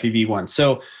 of their FEV1.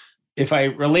 So if I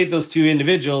relate those two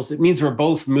individuals, it means we're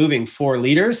both moving 4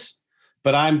 liters,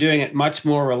 but I'm doing it much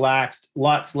more relaxed,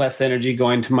 lots less energy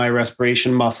going to my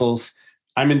respiration muscles.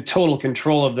 I'm in total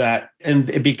control of that. And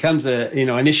it becomes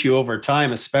an issue over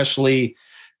time, especially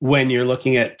when you're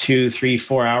looking at 2, 3,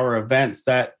 4 hour events.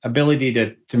 That ability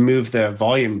to move the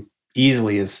volume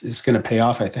easily is going to pay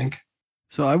off, I think.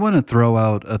 So I want to throw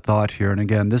out a thought here. And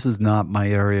again, this is not my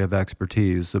area of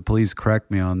expertise, so please correct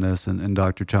me on this. And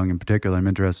Dr. Chung in particular, I'm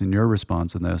interested in your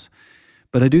response on this.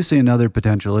 But I do see another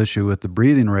potential issue with the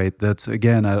breathing rate. That's,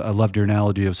 again, I loved your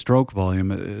analogy of stroke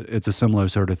volume. It's a similar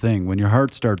sort of thing. When your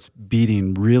heart starts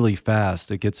beating really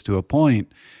fast, it gets to a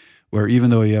point where even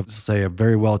though you have, say, a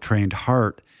very well-trained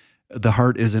heart, the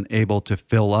heart isn't able to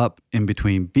fill up in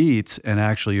between beats, and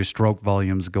actually your stroke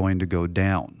volume is going to go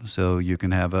down. So you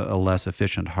can have a less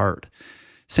efficient heart.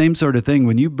 Same sort of thing.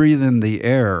 When you breathe in the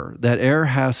air, that air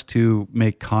has to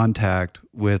make contact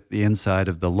with the inside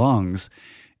of the lungs.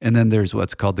 And then there's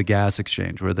what's called the gas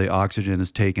exchange, where the oxygen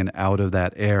is taken out of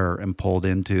that air and pulled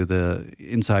into the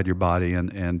inside your body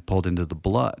and pulled into the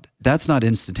blood. That's not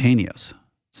instantaneous.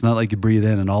 It's not like you breathe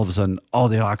in and all of a sudden all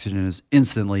the oxygen is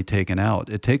instantly taken out.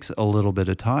 It takes a little bit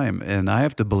of time. And I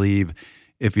have to believe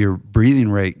if your breathing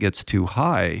rate gets too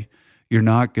high, you're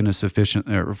not going to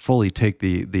sufficiently or fully take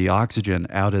the oxygen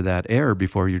out of that air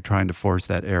before you're trying to force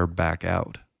that air back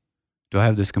out. Do I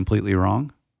have this completely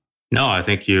wrong? No, I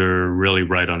think you're really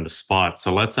right on the spot.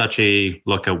 So let's actually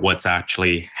look at what's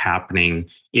actually happening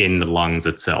in the lungs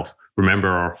itself. Remember,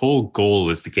 our whole goal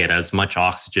is to get as much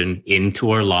oxygen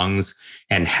into our lungs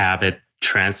and have it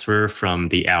transfer from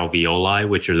the alveoli,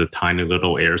 which are the tiny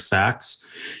little air sacs,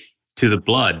 to the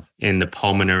blood in the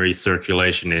pulmonary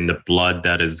circulation, in the blood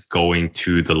that is going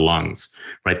to the lungs,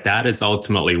 right? That is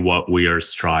ultimately what we are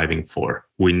striving for.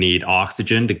 We need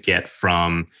oxygen to get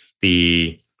from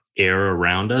the air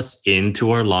around us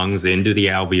into our lungs, into the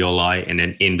alveoli, and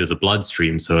then into the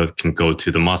bloodstream so it can go to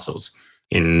the muscles.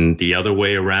 In the other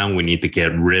way around, we need to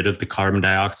get rid of the carbon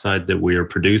dioxide that we are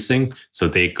producing. So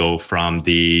they go from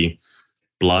the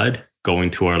blood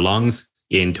going to our lungs,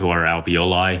 into our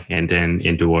alveoli, and then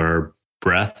into our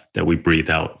breath that we breathe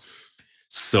out.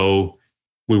 So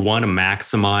we want to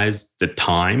maximize the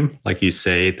time, like you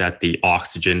say, that the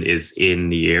oxygen is in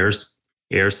the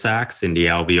air sacs, in the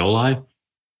alveoli,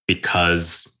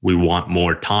 because we want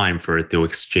more time for it to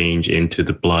exchange into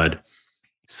the blood.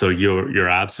 So you're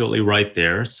absolutely right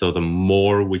there. So the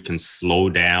more we can slow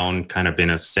down, kind of in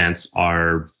a sense,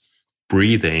 our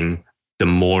breathing, the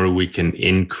more we can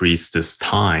increase this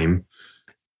time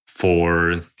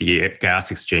for the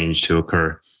gas exchange to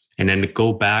occur. And then to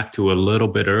go back to a little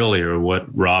bit earlier, what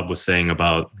Rob was saying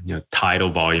about tidal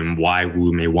volume, why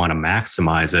we may want to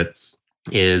maximize it,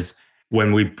 is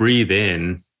when we breathe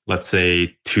in, let's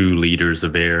say 2 liters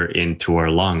of air into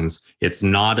our lungs, it's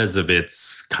not as if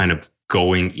it's kind of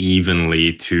going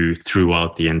evenly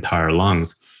throughout the entire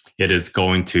lungs. It is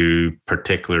going to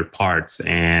particular parts.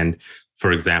 And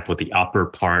for example, the upper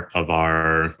part of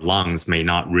our lungs may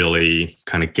not really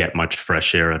kind of get much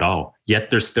fresh air at all, yet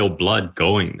there's still blood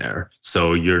going there.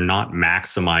 So you're not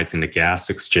maximizing the gas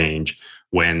exchange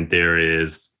when there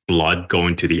is blood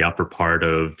going to the upper part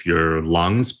of your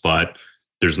lungs, but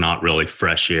there's not really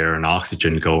fresh air and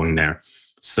oxygen going there.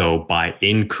 So by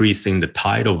increasing the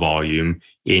tidal volume,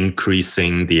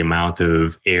 increasing the amount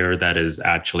of air that is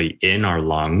actually in our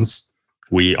lungs,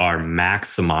 we are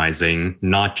maximizing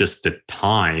not just the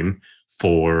time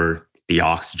for the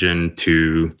oxygen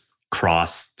to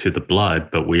cross to the blood,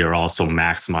 but we are also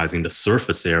maximizing the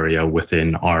surface area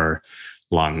within our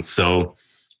lungs. So,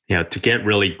 to get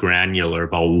really granular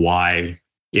about why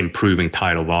improving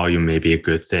tidal volume may be a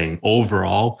good thing.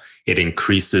 Overall, it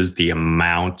increases the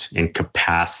amount and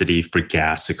capacity for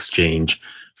gas exchange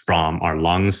from our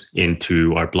lungs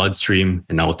into our bloodstream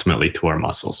and ultimately to our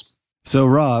muscles. So,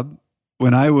 Rob,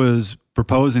 when I was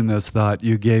proposing this thought,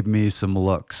 you gave me some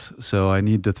looks. So I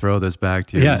need to throw this back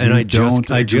to you. Yeah, and I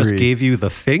just gave you the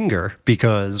finger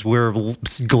because we're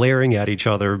glaring at each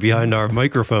other behind our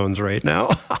microphones right now.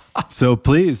 So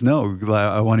please, no,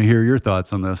 I want to hear your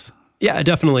thoughts on this. Yeah,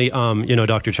 definitely.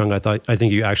 Dr. Chung, I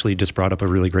think you actually just brought up a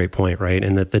really great point, right?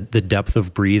 And that the depth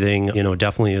of breathing,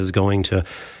 definitely is going to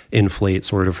inflate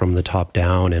sort of from the top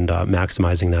down and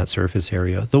maximizing that surface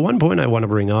area. The one point I want to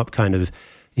bring up kind of,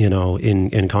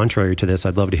 in contrary to this,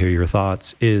 I'd love to hear your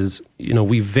thoughts, is,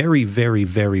 we very, very,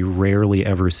 very rarely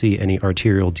ever see any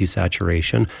arterial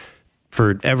desaturation.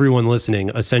 For everyone listening,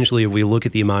 essentially, if we look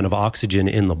at the amount of oxygen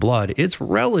in the blood, it's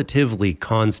relatively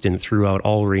constant throughout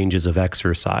all ranges of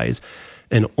exercise.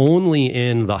 And only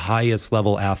in the highest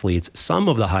level athletes, some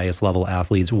of the highest level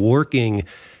athletes working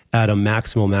at a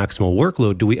maximal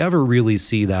workload, do we ever really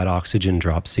see that oxygen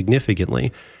drop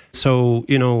significantly. So,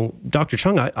 Dr.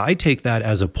 Chung, I take that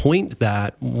as a point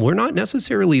that we're not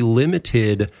necessarily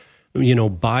limited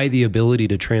by the ability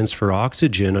to transfer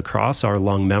oxygen across our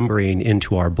lung membrane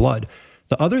into our blood.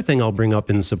 The other thing I'll bring up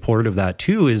in support of that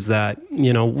too is that,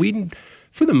 we,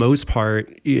 for the most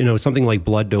part, something like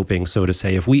blood doping, so to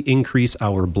say, if we increase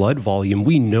our blood volume,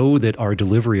 we know that our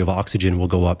delivery of oxygen will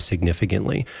go up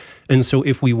significantly. And so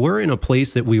if we were in a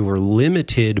place that we were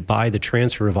limited by the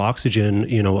transfer of oxygen,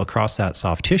 across that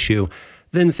soft tissue,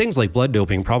 then things like blood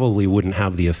doping probably wouldn't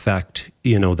have the effect,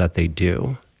 that they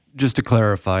do. Just to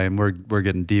clarify, and we're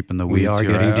getting deep in the weeds. We are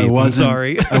here. getting deep. I'm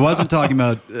sorry. I wasn't talking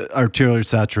about arterial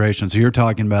saturation. So you're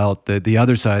talking about the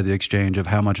other side of the exchange of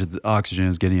how much of the oxygen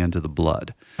is getting into the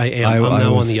blood. I'm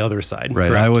now on the other side. Right.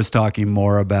 Correct. I was talking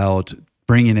more about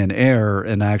bringing in air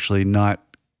and actually not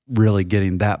really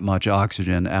getting that much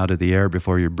oxygen out of the air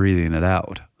before you're breathing it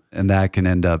out. And that can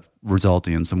end up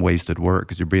resulting in some wasted work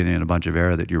because you're breathing in a bunch of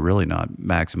air that you're really not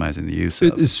maximizing the use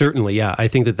of. Certainly, yeah. I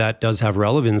think that does have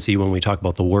relevancy when we talk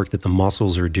about the work that the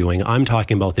muscles are doing. I'm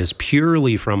talking about this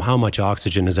purely from how much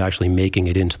oxygen is actually making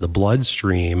it into the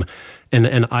bloodstream.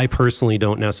 And I personally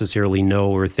don't necessarily know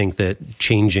or think that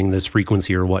changing this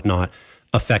frequency or whatnot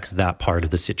affects that part of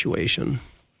the situation.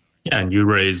 Yeah, and you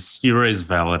raise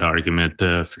valid argument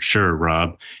for sure,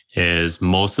 Rob, is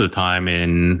most of the time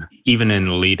even in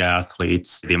elite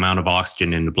athletes, the amount of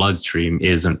oxygen in the bloodstream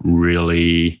isn't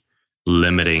really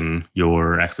limiting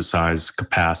your exercise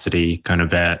capacity kind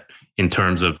of in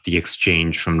terms of the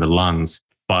exchange from the lungs.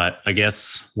 But I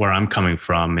guess where I'm coming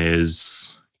from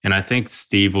is, and I think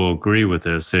Steve will agree with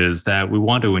this, is that we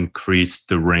want to increase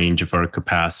the range of our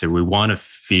capacity. We want to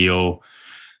feel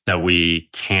that we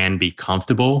can be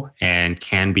comfortable and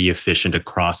can be efficient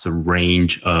across a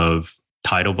range of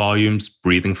tidal volumes,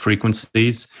 breathing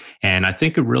frequencies. And I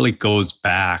think it really goes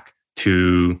back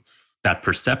to that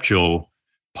perceptual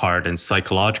part and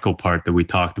psychological part that we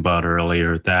talked about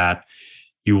earlier, that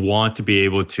you want to be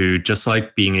able to, just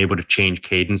like being able to change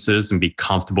cadences and be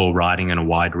comfortable riding in a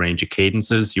wide range of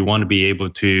cadences, you want to be able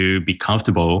to be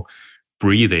comfortable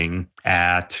breathing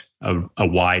at a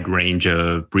wide range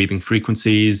of breathing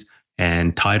frequencies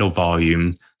and tidal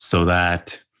volume so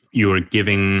that you are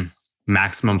giving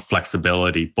maximum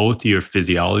flexibility, both to your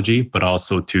physiology, but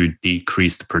also to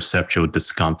decrease the perceptual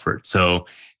discomfort. So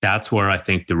that's where I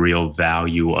think the real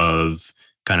value of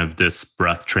kind of this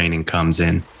breath training comes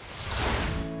in.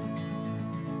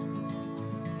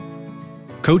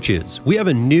 Coaches, we have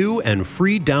a new and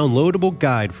free downloadable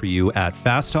guide for you at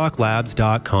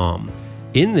fasttalklabs.com.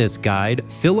 In this guide,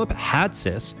 Philip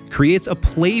Hatsis creates a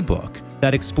playbook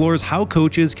that explores how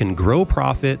coaches can grow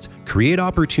profits, create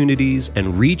opportunities,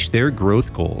 and reach their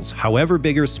growth goals, however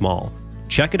big or small.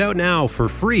 Check it out now for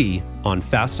free on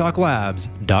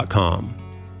fasttalklabs.com.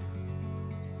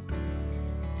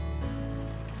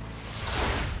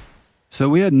 So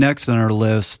we had next on our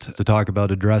list to talk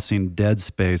about addressing dead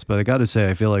space, but I got to say,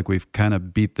 I feel like we've kind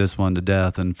of beat this one to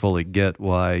death and fully get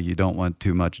why you don't want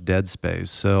too much dead space.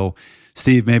 So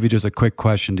Steve, maybe just a quick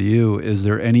question to you. Is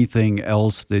there anything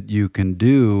else that you can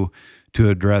do to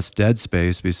address dead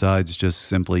space besides just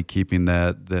simply keeping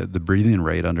the breathing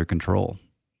rate under control?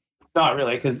 Not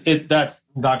really, because that's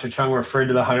Dr. Chung referred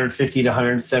to the 150 to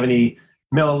 170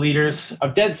 milliliters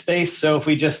of dead space. So if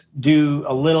we just do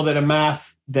a little bit of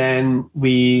math, then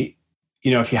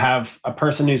if you have a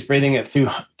person who's breathing at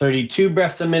 32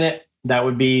 breaths a minute, that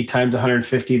would be times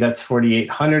 150, that's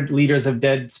 4,800 liters of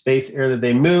dead space air that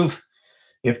they move.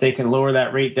 If they can lower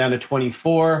that rate down to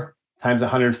 24 times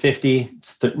 150,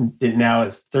 it now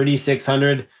is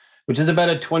 3,600, which is about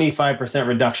a 25%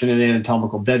 reduction in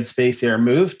anatomical dead space air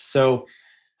moved. So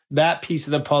that piece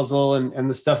of the puzzle and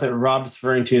the stuff that Rob's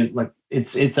referring to, like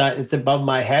it's above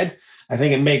my head. I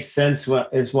think it makes sense,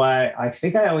 is why I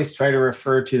think I always try to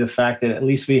refer to the fact that at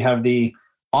least we have the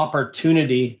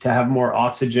opportunity to have more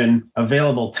oxygen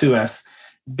available to us.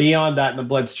 Beyond that in the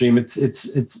bloodstream,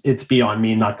 it's beyond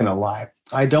me, not going to lie.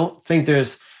 I don't think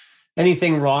there's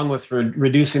anything wrong with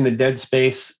reducing the dead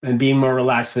space and being more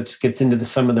relaxed, which gets into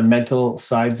some of the mental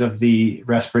sides of the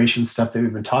respiration stuff that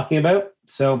we've been talking about.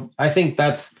 So I think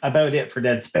that's about it for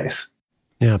dead space.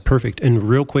 Yeah, perfect. And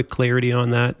real quick clarity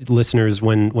on that, listeners,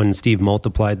 when Steve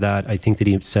multiplied that, I think that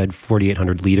he said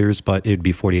 4,800 liters, but it'd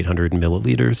be 4,800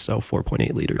 milliliters, so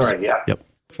 4.8 liters. All right, yeah. Yep.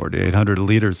 4,800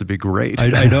 liters would be great.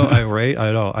 I know, right?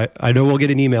 I know. I know we'll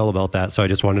get an email about that, so I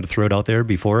just wanted to throw it out there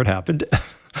before it happened.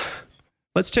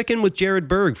 Let's check in with Jared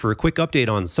Berg for a quick update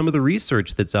on some of the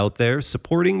research that's out there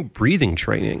supporting breathing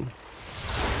training.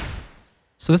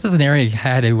 So this is an area I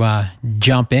had to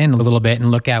jump in a little bit and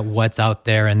look at what's out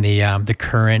there in the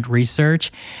current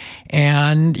research.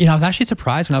 And, I was actually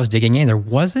surprised when I was digging in. There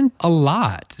wasn't a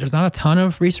lot. There's not a ton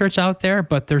of research out there,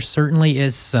 but there certainly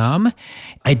is some.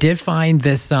 I did find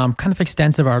this kind of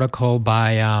extensive article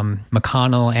by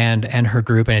McConnell and her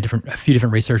group and a few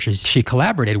different researchers she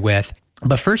collaborated with.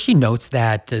 But first, she notes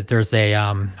that there's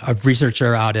a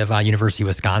researcher out of University of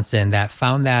Wisconsin that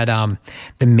found that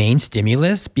the main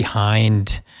stimulus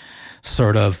behind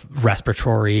sort of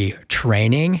respiratory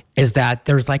training is that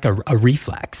there's like a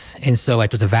reflex. And so like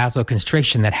there's a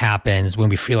vasoconstriction that happens when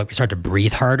we feel like we start to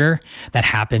breathe harder, that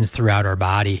happens throughout our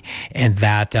body. And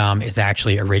that is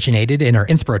actually originated in our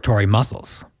inspiratory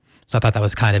muscles. So I thought that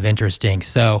was kind of interesting.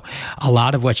 So a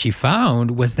lot of what she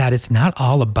found was that it's not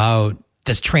all about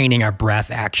does training our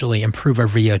breath actually improve our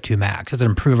VO2 max? Does it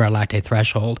improve our lactate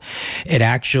threshold? It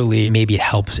actually maybe it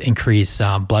helps increase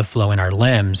blood flow in our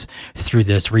limbs through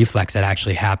this reflex that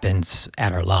actually happens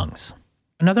at our lungs.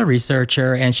 Another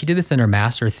researcher, and she did this in her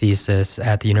master thesis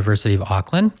at the University of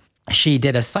Auckland, she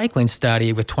did a cycling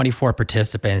study with 24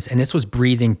 participants, and this was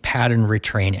breathing pattern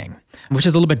retraining, which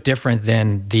is a little bit different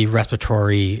than the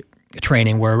respiratory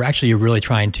training where we're actually really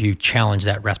trying to challenge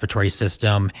that respiratory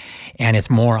system, and it's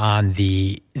more on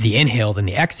the inhale than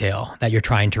the exhale that you're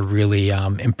trying to really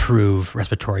improve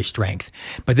respiratory strength.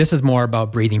 But this is more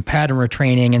about breathing pattern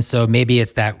retraining, and so maybe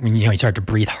it's that when you start to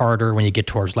breathe harder when you get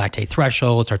towards lactate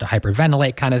threshold, start to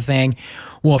hyperventilate kind of thing.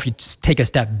 Well, if you just take a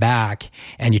step back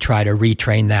and you try to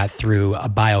retrain that through a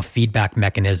biofeedback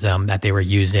mechanism that they were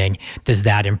using, does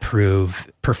that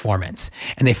improve performance?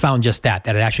 And they found just that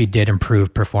it actually did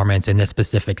improve performance in this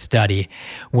specific study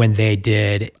when they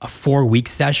did a 4-week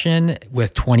session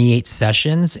with 28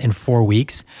 sessions in 4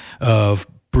 weeks of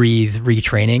breathe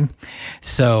retraining.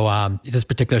 So this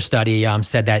particular study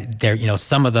said that there,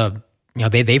 some of the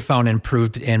they found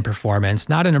improved in performance,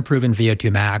 not an improvement in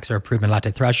VO2 max or improvement in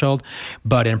lactate threshold,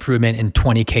 but an improvement in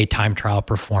 20K time trial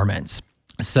performance.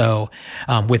 So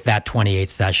with that 28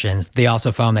 sessions, they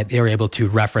also found that they were able to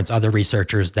reference other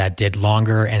researchers that did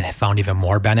longer and found even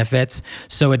more benefits.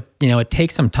 So it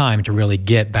takes some time to really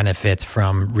get benefits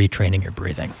from retraining your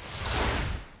breathing.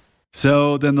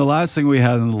 So then the last thing we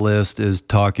had on the list is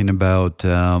talking about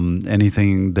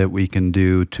anything that we can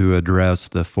do to address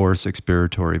the forced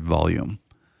expiratory volume.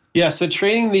 Yeah, so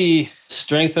training the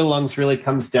strength of the lungs really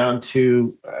comes down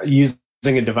to using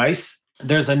a device.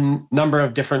 There's a number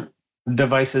of different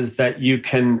devices that you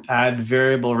can add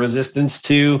variable resistance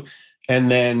to,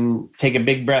 and then take a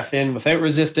big breath in without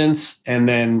resistance, and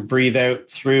then breathe out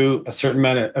through a certain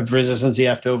amount of resistance you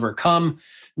have to overcome,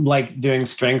 like doing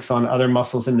strength on other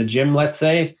muscles in the gym, let's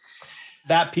say.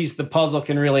 That piece of the puzzle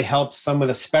can really help someone,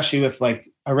 especially with like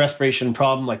a respiration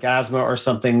problem like asthma or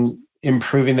something.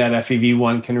 Improving that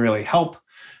FEV1 can really help.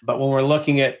 But when we're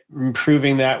looking at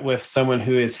improving that with someone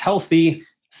who is healthy,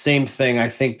 same thing. I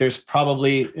think there's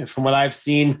probably, from what I've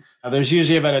seen, there's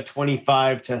usually about a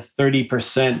 25 to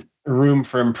 30% room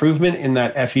for improvement in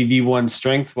that FEV1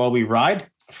 strength while we ride,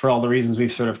 for all the reasons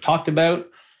we've sort of talked about.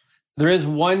 There is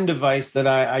one device that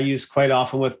I use quite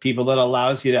often with people that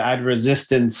allows you to add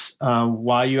resistance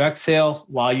while you exhale,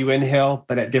 while you inhale,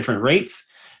 but at different rates.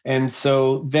 And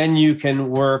so then you can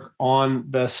work on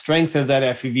the strength of that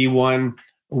FEV1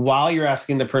 while you're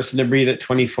asking the person to breathe at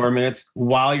 24 minutes,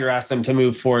 while you're asking them to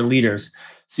move 4 liters.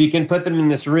 So you can put them in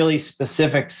this really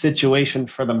specific situation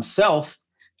for themselves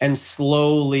and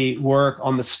slowly work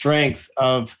on the strength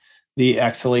of the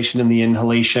exhalation and the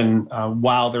inhalation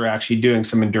while they're actually doing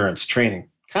some endurance training.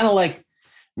 Kind of like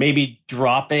maybe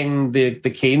dropping the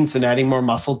cadence and adding more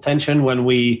muscle tension when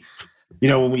we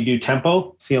do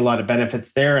tempo. See a lot of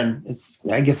benefits there. And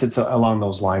I guess it's along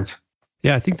those lines.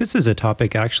 Yeah, I think this is a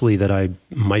topic actually that I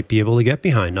might be able to get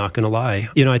behind, not going to lie.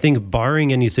 I think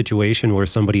barring any situation where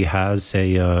somebody has,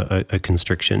 say, a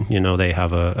constriction, they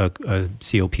have a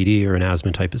COPD or an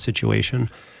asthma type of situation,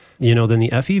 then the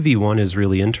FEV1 is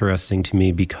really interesting to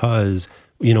me because,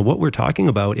 what we're talking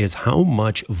about is how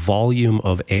much volume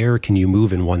of air can you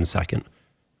move in 1 second,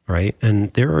 right?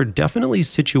 And there are definitely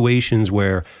situations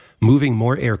where moving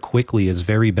more air quickly is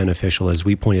very beneficial. As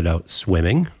we pointed out,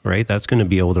 swimming, right? That's going to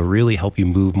be able to really help you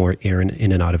move more air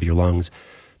in and out of your lungs.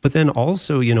 But then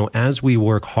also, as we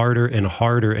work harder and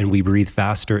harder and we breathe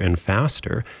faster and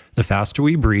faster, the faster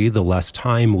we breathe, the less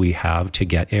time we have to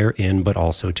get air in, but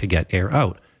also to get air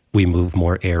out. We move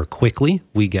more air quickly,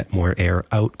 we get more air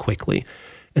out quickly.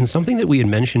 And something that we had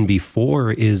mentioned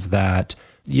before is that,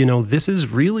 this is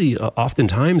really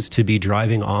oftentimes to be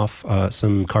driving off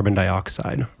some carbon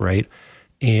dioxide, right?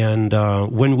 And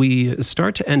when we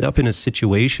start to end up in a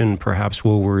situation perhaps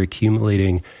where we're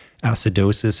accumulating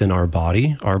acidosis in our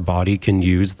body can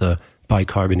use the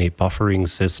bicarbonate buffering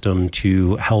system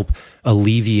to help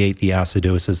alleviate the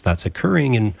acidosis that's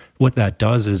occurring. And what that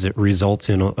does is it results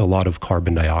in a lot of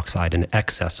carbon dioxide, an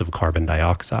excess of carbon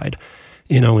dioxide.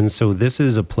 And so this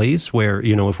is a place where,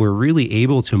 if we're really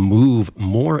able to move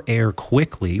more air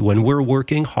quickly when we're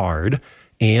working hard,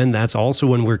 and that's also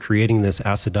when we're creating this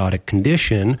acidotic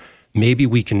condition, maybe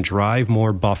we can drive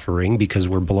more buffering because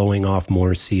we're blowing off more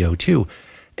CO2.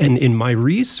 And in my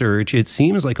research, it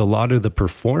seems like a lot of the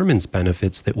performance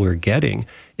benefits that we're getting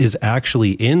is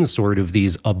actually in sort of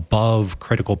these above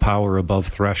critical power, above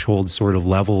threshold sort of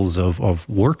levels of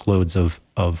workloads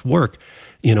of work,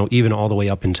 even all the way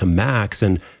up into max.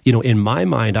 And, in my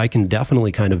mind, I can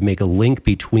definitely kind of make a link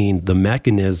between the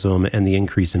mechanism and the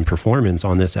increase in performance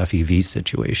on this FEV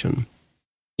situation.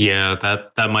 Yeah,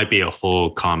 that might be a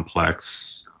whole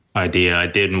complex idea. I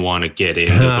didn't want to get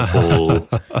into the whole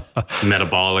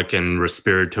metabolic and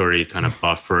respiratory kind of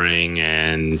buffering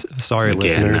and sorry, again,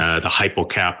 listeners, the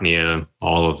hypocapnia,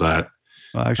 all of that.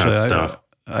 Well, actually, stuff.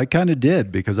 I kind of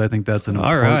did, because I think that's an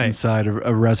important side of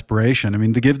respiration. I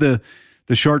mean, to give the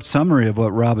short summary of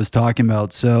what Rob is talking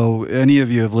about. So any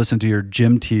of you have listened to your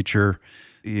gym teacher,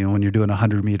 when you're doing a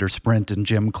 100-meter sprint in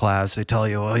gym class, they tell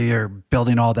you, you're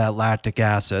building all that lactic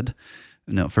acid.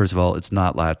 No, first of all, it's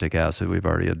not lactic acid. We've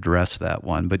already addressed that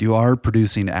one. But you are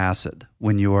producing acid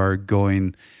when you are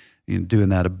doing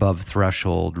that above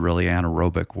threshold, really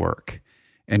anaerobic work.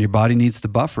 And your body needs to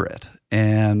buffer it.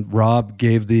 And Rob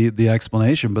gave the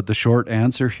explanation, but the short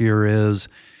answer here is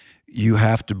you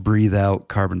have to breathe out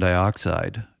carbon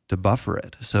dioxide to buffer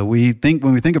it. So when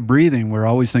we think of breathing, we're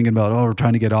always thinking about, we're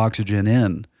trying to get oxygen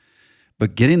in.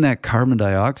 But getting that carbon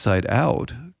dioxide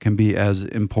out can be as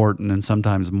important and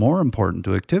sometimes more important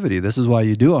to activity. This is why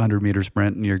you do a 100-meter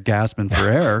sprint and you're gasping for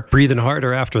air. Breathing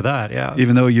harder after that, yeah.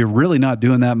 Even though you're really not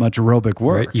doing that much aerobic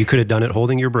work. Right. You could have done it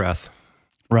holding your breath.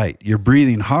 Right. You're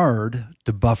breathing hard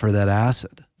to buffer that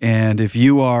acid. And if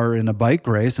you are in a bike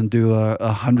race and do a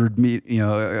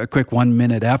 100-meter, a quick 1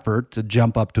 minute effort to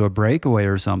jump up to a breakaway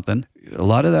or something, a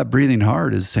lot of that breathing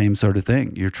hard is the same sort of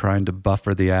thing. You're trying to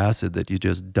buffer the acid that you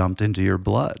just dumped into your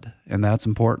blood. And that's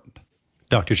important.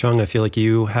 Dr. Chung, I feel like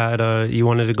you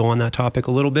wanted to go on that topic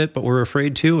a little bit, but we're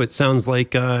afraid to. It sounds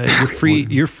like you're free.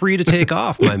 You're free to take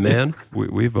off, my man.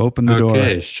 We've opened the door.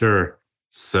 Okay, sure.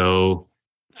 So,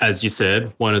 as you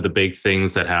said, one of the big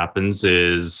things that happens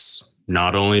is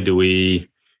not only do we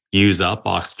use up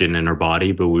oxygen in our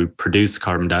body, but we produce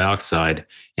carbon dioxide,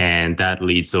 and that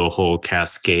leads to a whole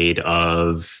cascade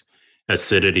of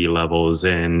acidity levels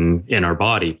in our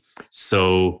body.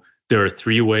 So there are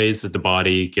three ways that the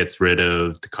body gets rid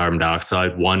of the carbon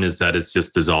dioxide. One is that it's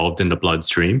just dissolved in the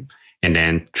bloodstream and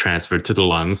then transferred to the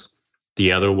lungs.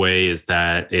 The other way is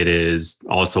that it is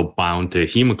also bound to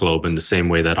hemoglobin the same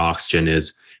way that oxygen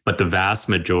is. But the vast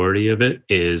majority of it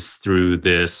is through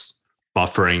this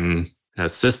buffering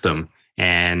system.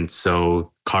 And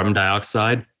so carbon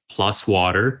dioxide plus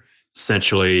water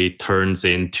essentially turns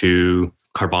into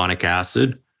carbonic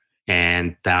acid.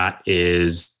 And that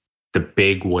is the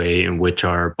big way in which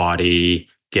our body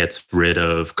gets rid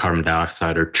of carbon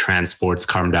dioxide or transports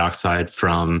carbon dioxide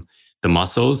from the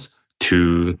muscles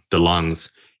to the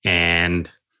lungs. And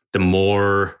the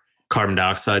more carbon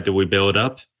dioxide that we build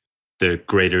up, the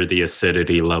greater the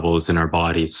acidity levels in our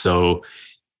body. So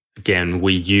again,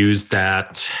 we use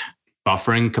that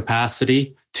buffering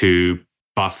capacity to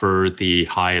buffer the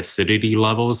high acidity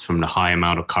levels from the high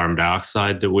amount of carbon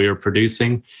dioxide that we are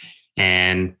producing.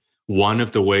 And one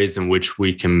of the ways in which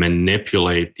we can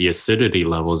manipulate the acidity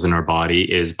levels in our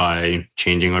body is by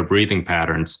changing our breathing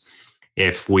patterns.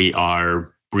 If we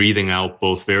are breathing out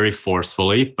both very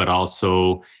forcefully, but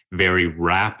also very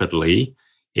rapidly,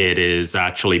 it is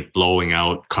actually blowing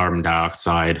out carbon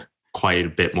dioxide quite a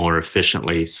bit more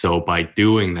efficiently. So by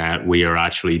doing that, we are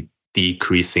actually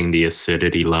decreasing the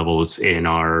acidity levels in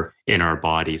our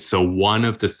body. So one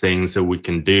of the things that we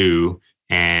can do,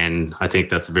 and I think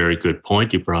that's a very good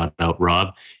point you brought up,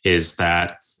 Rob, is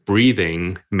that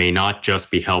breathing may not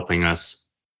just be helping us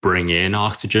bring in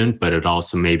oxygen, but it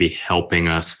also may be helping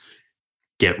us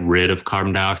get rid of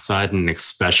carbon dioxide, and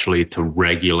especially to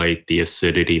regulate the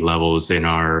acidity levels in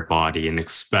our body, and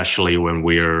especially when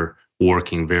we're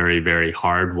working very, very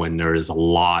hard, when there is a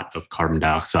lot of carbon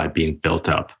dioxide being built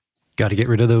up. Got to get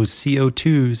rid of those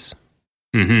CO2s.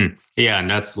 Mm-hmm. Yeah, and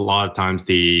that's a lot of times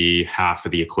the half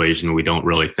of the equation we don't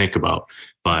really think about,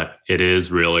 but it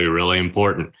is really, really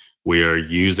important. We are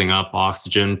using up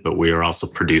oxygen, but we are also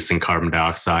producing carbon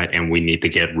dioxide, and we need to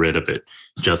get rid of it.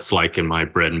 Just like in my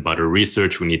bread and butter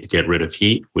research, we need to get rid of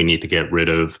heat. We need to get rid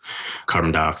of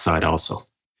carbon dioxide also.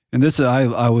 And this, I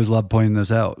always love pointing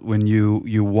this out. When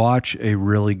you watch a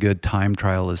really good time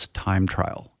trialist time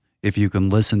trial, if you can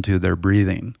listen to their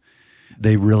breathing,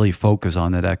 they really focus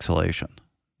on that exhalation.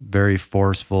 Very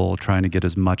forceful, trying to get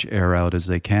as much air out as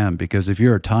they can. Because if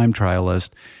you're a time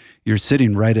trialist, you're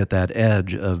sitting right at that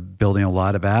edge of building a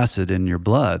lot of acid in your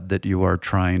blood that you are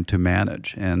trying to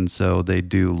manage. And so they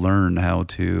do learn how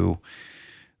to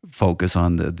focus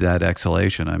on that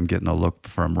exhalation. I'm getting a look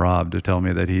from Rob to tell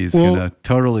me that he's going to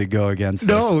totally go against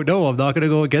this. No, I'm not going to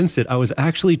go against it. I was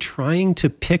actually trying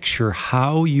to picture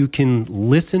how you can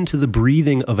listen to the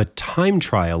breathing of a time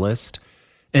trialist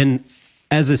and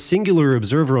as a singular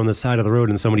observer on the side of the road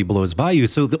and somebody blows by you.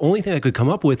 So the only thing I could come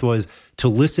up with was to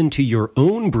listen to your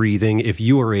own breathing if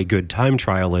you are a good time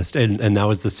trialist. And that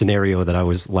was the scenario that I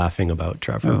was laughing about,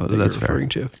 Trevor. Oh, that's referring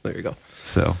to. There you go.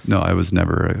 So, no, I was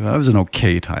an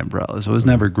okay time trialist. It was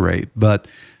never great, but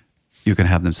you can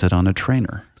have them sit on a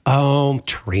trainer. Oh,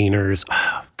 trainers.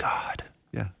 Oh, God.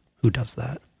 Yeah. Who does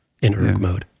that in erg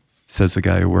mode? Says the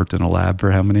guy who worked in a lab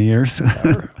for how many years?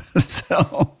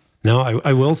 So... No,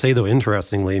 I will say, though,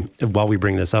 interestingly, while we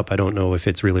bring this up, I don't know if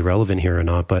it's really relevant here or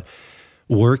not, but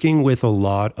working with a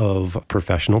lot of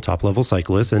professional top-level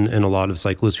cyclists and a lot of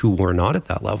cyclists who were not at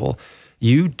that level,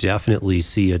 you definitely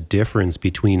see a difference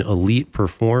between elite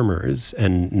performers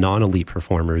and non-elite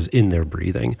performers in their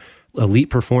breathing. Elite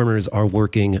performers are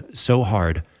working so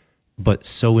hard, but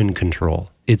so in control.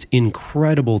 It's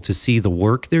incredible to see the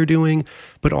work they're doing,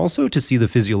 but also to see the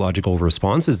physiological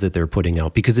responses that they're putting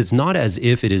out, because it's not as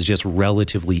if it is just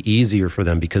relatively easier for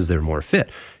them because they're more fit.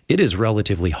 It is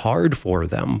relatively hard for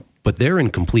them, but they're in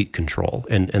complete control.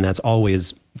 And that's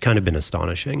always kind of been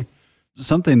astonishing.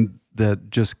 Something that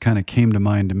just kind of came to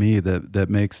mind to me that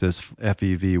makes this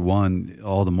FEV1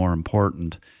 all the more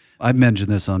important. I've mentioned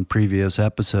this on previous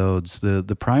episodes.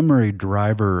 The primary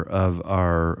driver of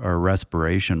our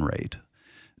respiration rate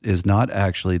is not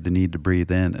actually the need to breathe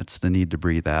in, it's the need to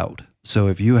breathe out. So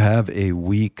if you have a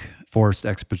weak forced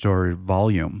expiratory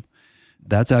volume,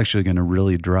 that's actually going to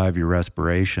really drive your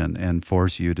respiration and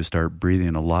force you to start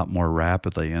breathing a lot more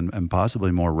rapidly and possibly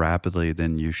more rapidly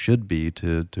than you should be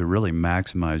to really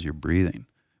maximize your breathing.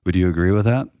 Would you agree with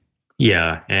that?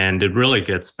 Yeah, and it really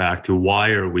gets back to why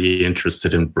are we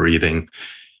interested in breathing?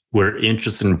 We're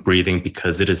interested in breathing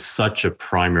because it is such a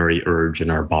primary urge in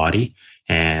our body.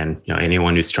 And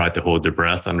anyone who's tried to hold their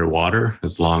breath underwater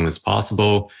as long as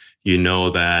possible, you know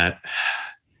that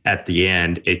at the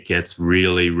end, it gets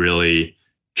really, really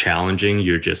challenging.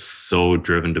 You're just so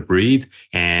driven to breathe,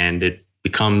 and it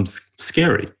becomes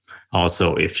scary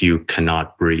also if you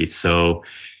cannot breathe. So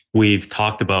we've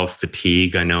talked about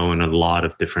fatigue, I know, in a lot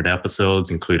of different episodes,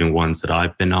 including ones that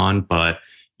I've been on. But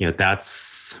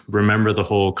remember the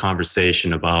whole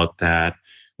conversation about that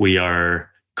we are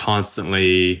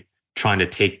constantly trying to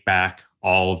take back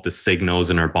all of the signals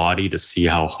in our body to see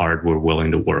how hard we're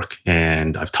willing to work.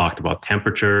 And I've talked about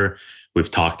temperature. We've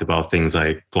talked about things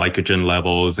like glycogen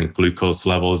levels and glucose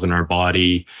levels in our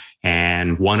body.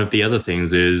 And one of the other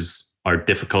things is our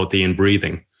difficulty in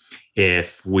breathing.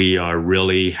 If we are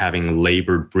really having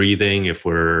labored breathing, if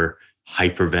we're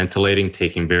hyperventilating,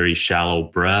 taking very shallow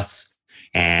breaths,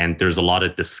 and there's a lot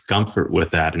of discomfort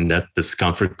with that, and that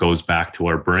discomfort goes back to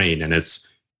our brain, and it's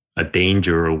a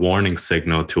danger or warning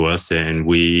signal to us, and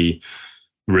we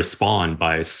respond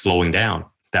by slowing down.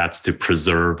 That's to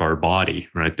preserve our body,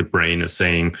 right? The brain is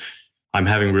saying, I'm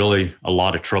having really a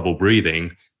lot of trouble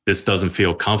breathing. This doesn't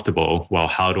feel comfortable. Well,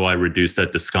 how do I reduce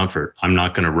that discomfort? I'm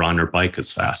not going to run or bike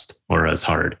as fast or as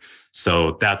hard.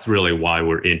 So that's really why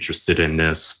we're interested in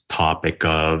this topic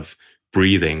of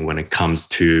breathing when it comes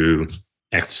to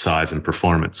exercise and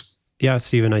performance. Yeah,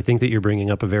 Stephen, I think that you're bringing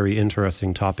up a very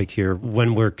interesting topic here.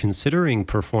 When we're considering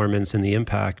performance and the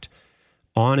impact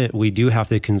on it, we do have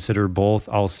to consider both,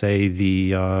 I'll say,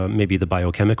 the maybe the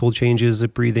biochemical changes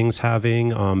that breathing's having,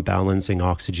 balancing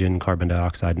oxygen, carbon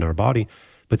dioxide in our body,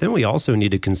 But then we also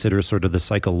need to consider sort of the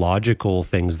psychological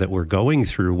things that we're going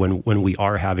through when we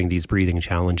are having these breathing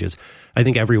challenges. I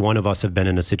think every one of us have been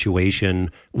in a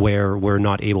situation where we're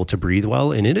not able to breathe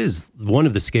well, and it is one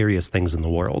of the scariest things in the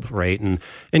world, right? And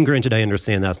granted, I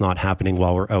understand that's not happening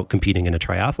while we're out competing in a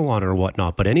triathlon or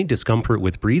whatnot, but any discomfort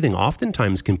with breathing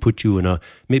oftentimes can put you in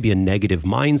maybe a negative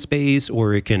mind space,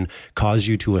 or it can cause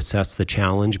you to assess the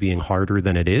challenge being harder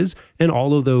than it is. And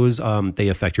all of those, they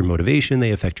affect your motivation,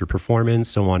 they affect your performance,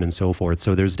 so on and so forth.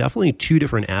 So there's definitely two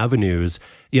different avenues.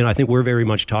 I think we're very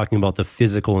much talking about the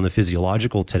physical and the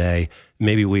physiological today.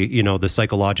 Maybe the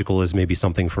psychological is maybe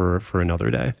something for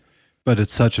another day. But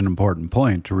it's such an important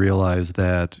point to realize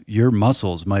that your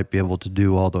muscles might be able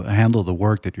to handle the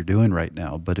work that you're doing right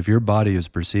now. But if your body is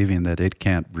perceiving that it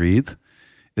can't breathe,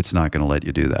 it's not going to let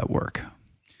you do that work.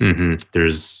 Mm-hmm.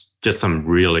 There's just some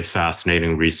really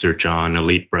fascinating research on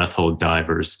elite breath hold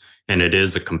divers, and it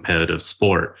is a competitive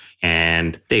sport,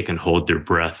 and they can hold their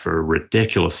breath for a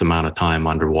ridiculous amount of time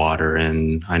underwater.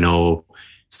 And I know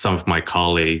some of my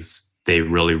colleagues, they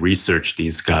really research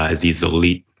these guys, these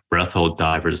elite breath hold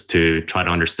divers, to try to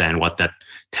understand what that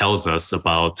tells us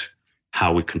about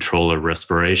how we control our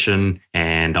respiration,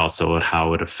 and also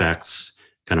how it affects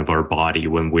kind of our body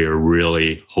when we're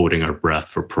really holding our breath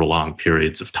for prolonged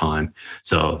periods of time.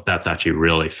 So that's actually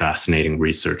really fascinating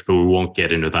research, but we won't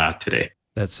get into that today.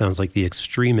 That sounds like the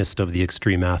extremist of the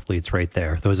extreme athletes right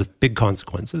there. Those are big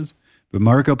consequences. But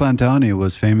Marco Pantani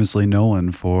was famously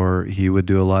known for, he would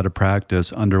do a lot of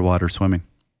practice underwater swimming,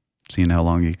 seeing how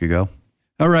long he could go.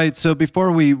 All right, so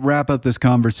before we wrap up this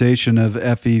conversation of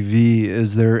FEV,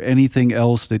 is there anything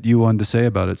else that you wanted to say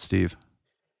about it, Steve?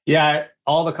 Yeah,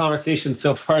 all the conversation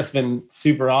so far has been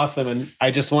super awesome. And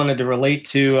I just wanted to relate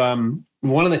to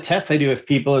one of the tests I do with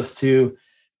people is to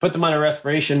put them on a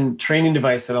respiration training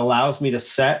device that allows me to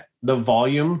set the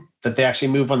volume that they actually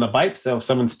move on the bike. So if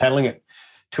someone's pedaling at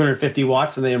 250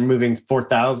 watts and they're moving 4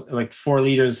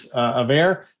 liters of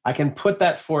air, I can put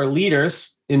that 4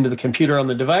 liters into the computer on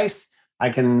the device. I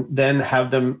can then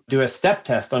have them do a step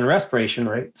test on respiration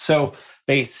rate. So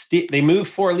they move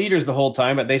 4 liters the whole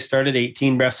time, but they start at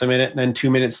 18 breaths a minute, and then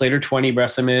 2 minutes later, 20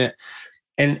 breaths a minute.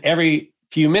 And every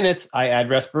few minutes, I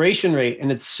add respiration rate.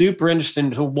 And it's super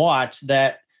interesting to watch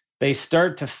that they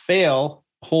start to fail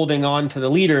holding on to the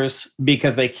liters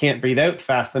because they can't breathe out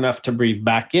fast enough to breathe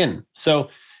back in. So,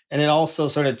 and it also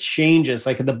sort of changes.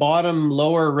 Like at the bottom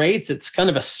lower rates, it's kind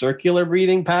of a circular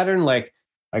breathing pattern. Like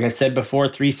I said before,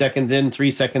 3 seconds in, 3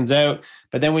 seconds out.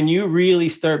 But then when you really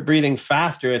start breathing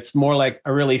faster, it's more like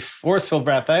a really forceful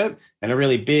breath out and a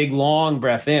really big, long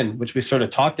breath in, which we sort of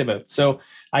talked about. So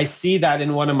I see that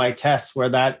in one of my tests where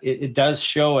that it does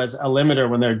show as a limiter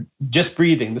when they're just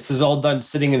breathing. This is all done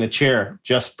sitting in a chair,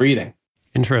 just breathing.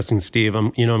 Interesting, Steve.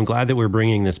 I'm glad that we're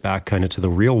bringing this back kind of to the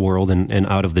real world and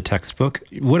out of the textbook.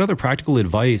 What other practical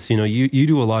advice? You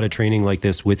do a lot of training like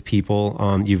this with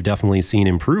people. You've definitely seen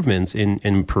improvements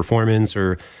in performance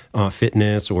or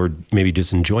fitness or maybe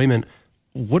just enjoyment.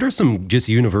 What are some just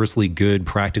universally good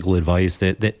practical advice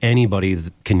that anybody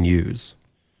can use?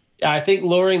 Yeah, I think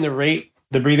lowering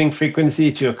the breathing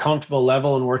frequency to a comfortable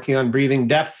level and working on breathing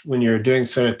depth when you're doing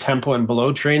sort of tempo and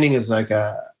below training is like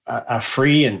a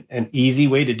free and an easy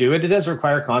way to do it. It does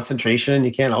require concentration.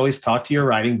 You can't always talk to your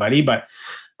riding buddy, but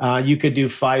you could do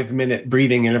 5-minute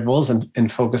breathing intervals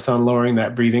and focus on lowering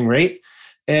that breathing rate.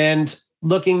 And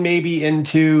looking maybe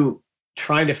into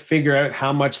trying to figure out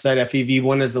how much that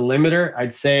FEV1 is a limiter.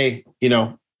 I'd say,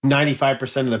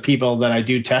 95% of the people that I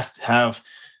do test have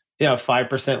 5%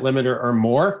 limiter or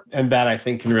more. And that I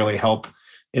think can really help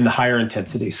in the higher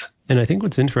intensities. And I think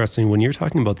what's interesting when you're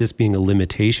talking about this being a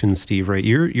limitation, Steve, right?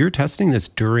 You're testing this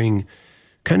during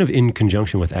kind of in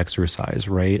conjunction with exercise,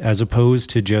 right? As opposed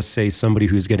to just say somebody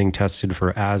who's getting tested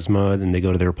for asthma, then they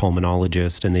go to their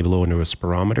pulmonologist and they blow into a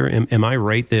spirometer. Am I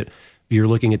right that you're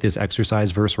looking at this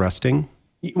exercise versus resting?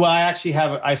 Well, I actually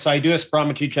I do a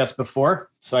spirometry test before.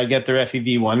 So I get their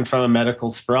FEV1 from a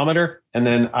medical spirometer, and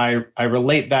then I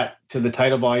relate that to the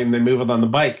tidal volume they move it on the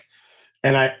bike.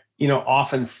 And I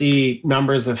often see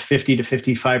numbers of 50 to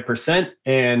 55%.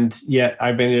 And yet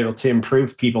I've been able to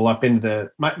improve people up into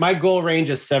my goal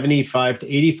range is 75 to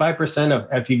 85% of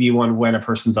FEV1 when a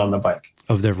person's on the bike.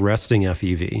 Of their resting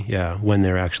FEV, yeah, when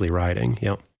they're actually riding,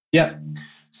 yeah. Yeah.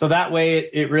 So that way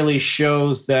it really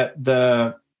shows that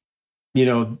that's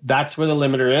where the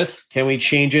limiter is. Can we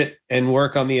change it and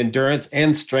work on the endurance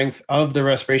and strength of the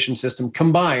respiration system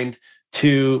combined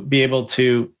to be able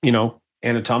to,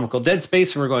 anatomical dead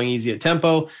space, we're going easy at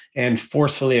tempo, and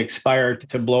forcefully expire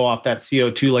to blow off that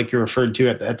CO2 like you referred to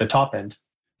at the top end.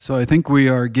 So I think we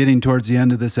are getting towards the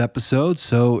end of this episode,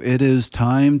 so it is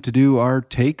time to do our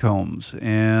take-homes.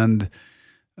 And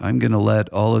I'm going to let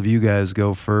all of you guys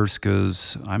go first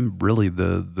because I'm really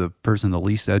the person the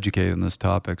least educated in this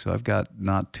topic, so I've got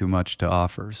not too much to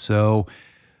offer. So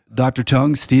Dr.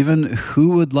 Chung, Stephen,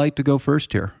 who would like to go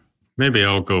first here? Maybe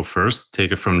I'll go first,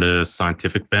 take it from the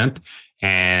scientific bent,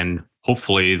 and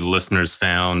hopefully the listeners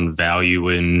found value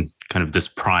in kind of this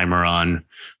primer on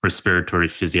respiratory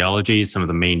physiology, some of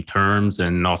the main terms,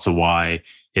 and also why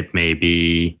it may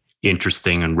be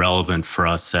interesting and relevant for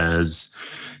us as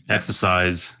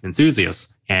exercise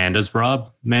enthusiasts. And as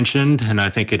Rob mentioned, and I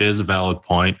think it is a valid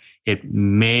point, it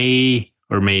may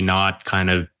or may not kind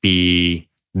of be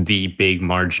the big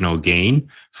marginal gain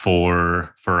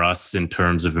for us in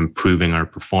terms of improving our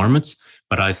performance.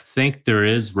 But I think there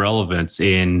is relevance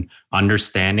in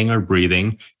understanding our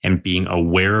breathing and being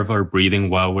aware of our breathing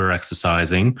while we're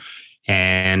exercising.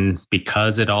 And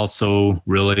because it also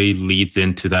really leads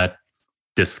into that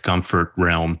discomfort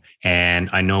realm. And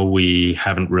I know we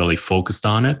haven't really focused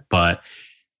on it, but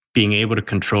being able to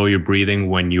control your breathing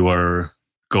when you are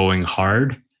going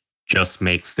hard just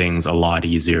makes things a lot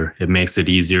easier. It makes it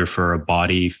easier for our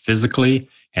body physically.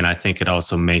 And I think it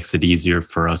also makes it easier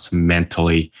for us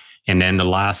mentally. And then the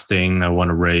last thing I want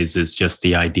to raise is just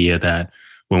the idea that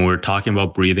when we're talking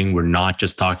about breathing, we're not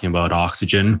just talking about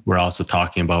oxygen. We're also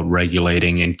talking about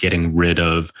regulating and getting rid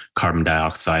of carbon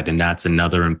dioxide. And that's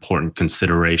another important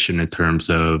consideration in terms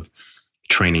of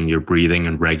training your breathing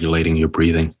and regulating your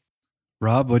breathing.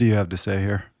 Rob, what do you have to say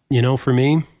here? You know, for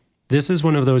me, this is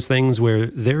one of those things where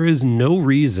there is no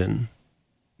reason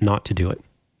not to do it,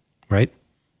 right?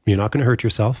 You're not going to hurt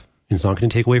yourself. It's not going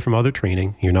to take away from other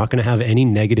training. You're not going to have any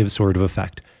negative sort of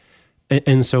effect.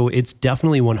 And so it's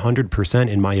definitely 100%,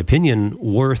 in my opinion,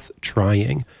 worth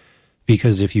trying.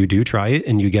 Because if you do try it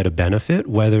and you get a benefit,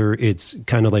 whether it's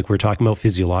kind of like we're talking about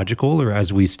physiological or,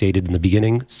 as we stated in the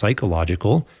beginning,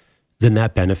 psychological, then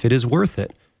that benefit is worth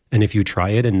it. And if you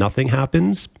try it and nothing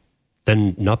happens,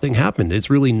 then nothing happened. It's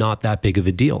really not that big of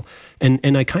a deal. And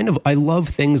I love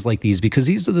things like these because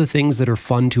these are the things that are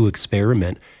fun to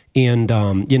experiment. And,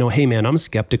 hey man, I'm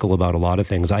skeptical about a lot of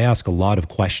things. I ask a lot of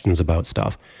questions about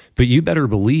stuff, but you better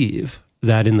believe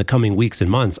that in the coming weeks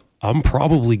and months, I'm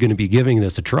probably going to be giving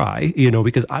this a try,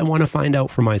 because I want to find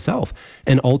out for myself.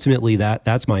 And ultimately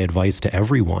that's my advice to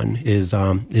everyone is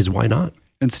why not?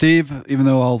 And Steve, even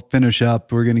though I'll finish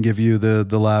up, we're going to give you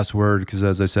the last word because,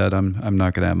 as I said, I'm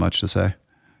not going to have much to say.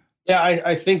 Yeah,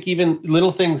 I think even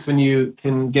little things when you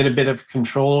can get a bit of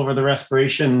control over the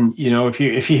respiration,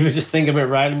 if you just think about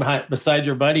riding beside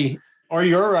your buddy or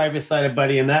you're riding beside a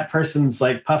buddy and that person's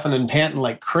like puffing and panting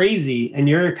like crazy and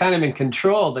you're kind of in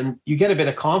control, then you get a bit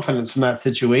of confidence from that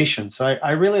situation. So I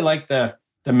really like the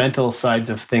mental sides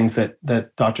of things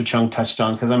that Dr. Chung touched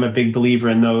on because I'm a big believer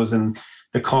in those and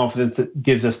the confidence that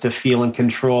gives us to feel in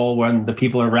control when the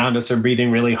people around us are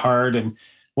breathing really hard and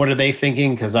what are they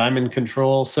thinking? Because I'm in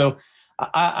control. So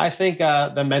I think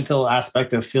the mental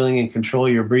aspect of feeling in control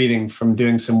of your breathing from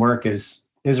doing some work is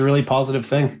a really positive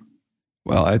thing.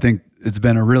 Well, I think it's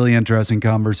been a really interesting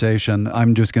conversation.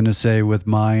 I'm just going to say with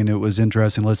mine, it was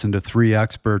interesting to listen to 3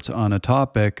 experts on a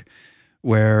topic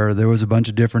where there was a bunch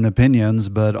of different opinions,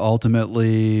 but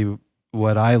ultimately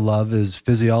what I love is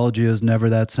physiology is never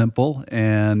that simple,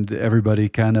 and everybody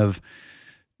kind of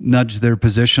nudged their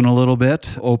position a little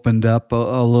bit, opened up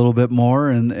a little bit more,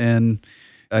 and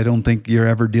I don't think you're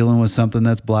ever dealing with something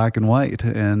that's black and white,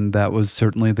 and that was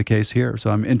certainly the case here. So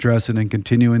I'm interested in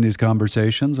continuing these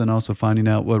conversations and also finding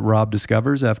out what Rob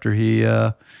discovers after he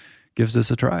gives this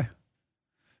a try.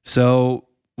 So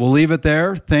we'll leave it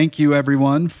there. Thank you,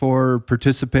 everyone, for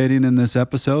participating in this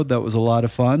episode. That was a lot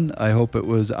of fun. I hope it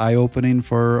was eye-opening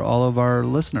for all of our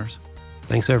listeners.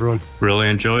 Thanks, everyone. Really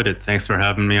enjoyed it. Thanks for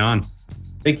having me on.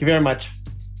 Thank you very much.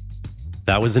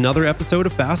 That was another episode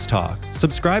of Fast Talk.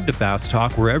 Subscribe to Fast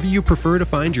Talk wherever you prefer to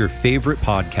find your favorite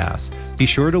podcasts. Be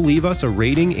sure to leave us a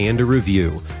rating and a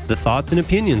review. The thoughts and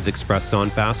opinions expressed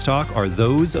on Fast Talk are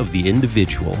those of the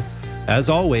individual. As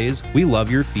always, we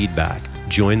love your feedback.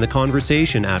 Join the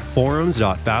conversation at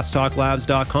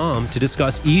forums.fasttalklabs.com to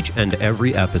discuss each and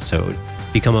every episode.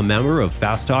 Become a member of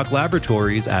Fast Talk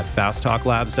Laboratories at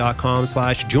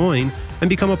fasttalklabs.com/join and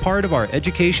become a part of our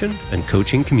education and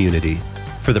coaching community.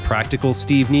 For the practical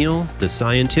Steve Neal, the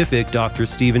scientific Dr.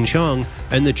 Stephen Chung,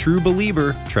 and the true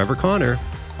believer Trevor Connor,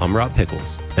 I'm Rob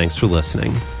Pickles. Thanks for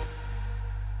listening.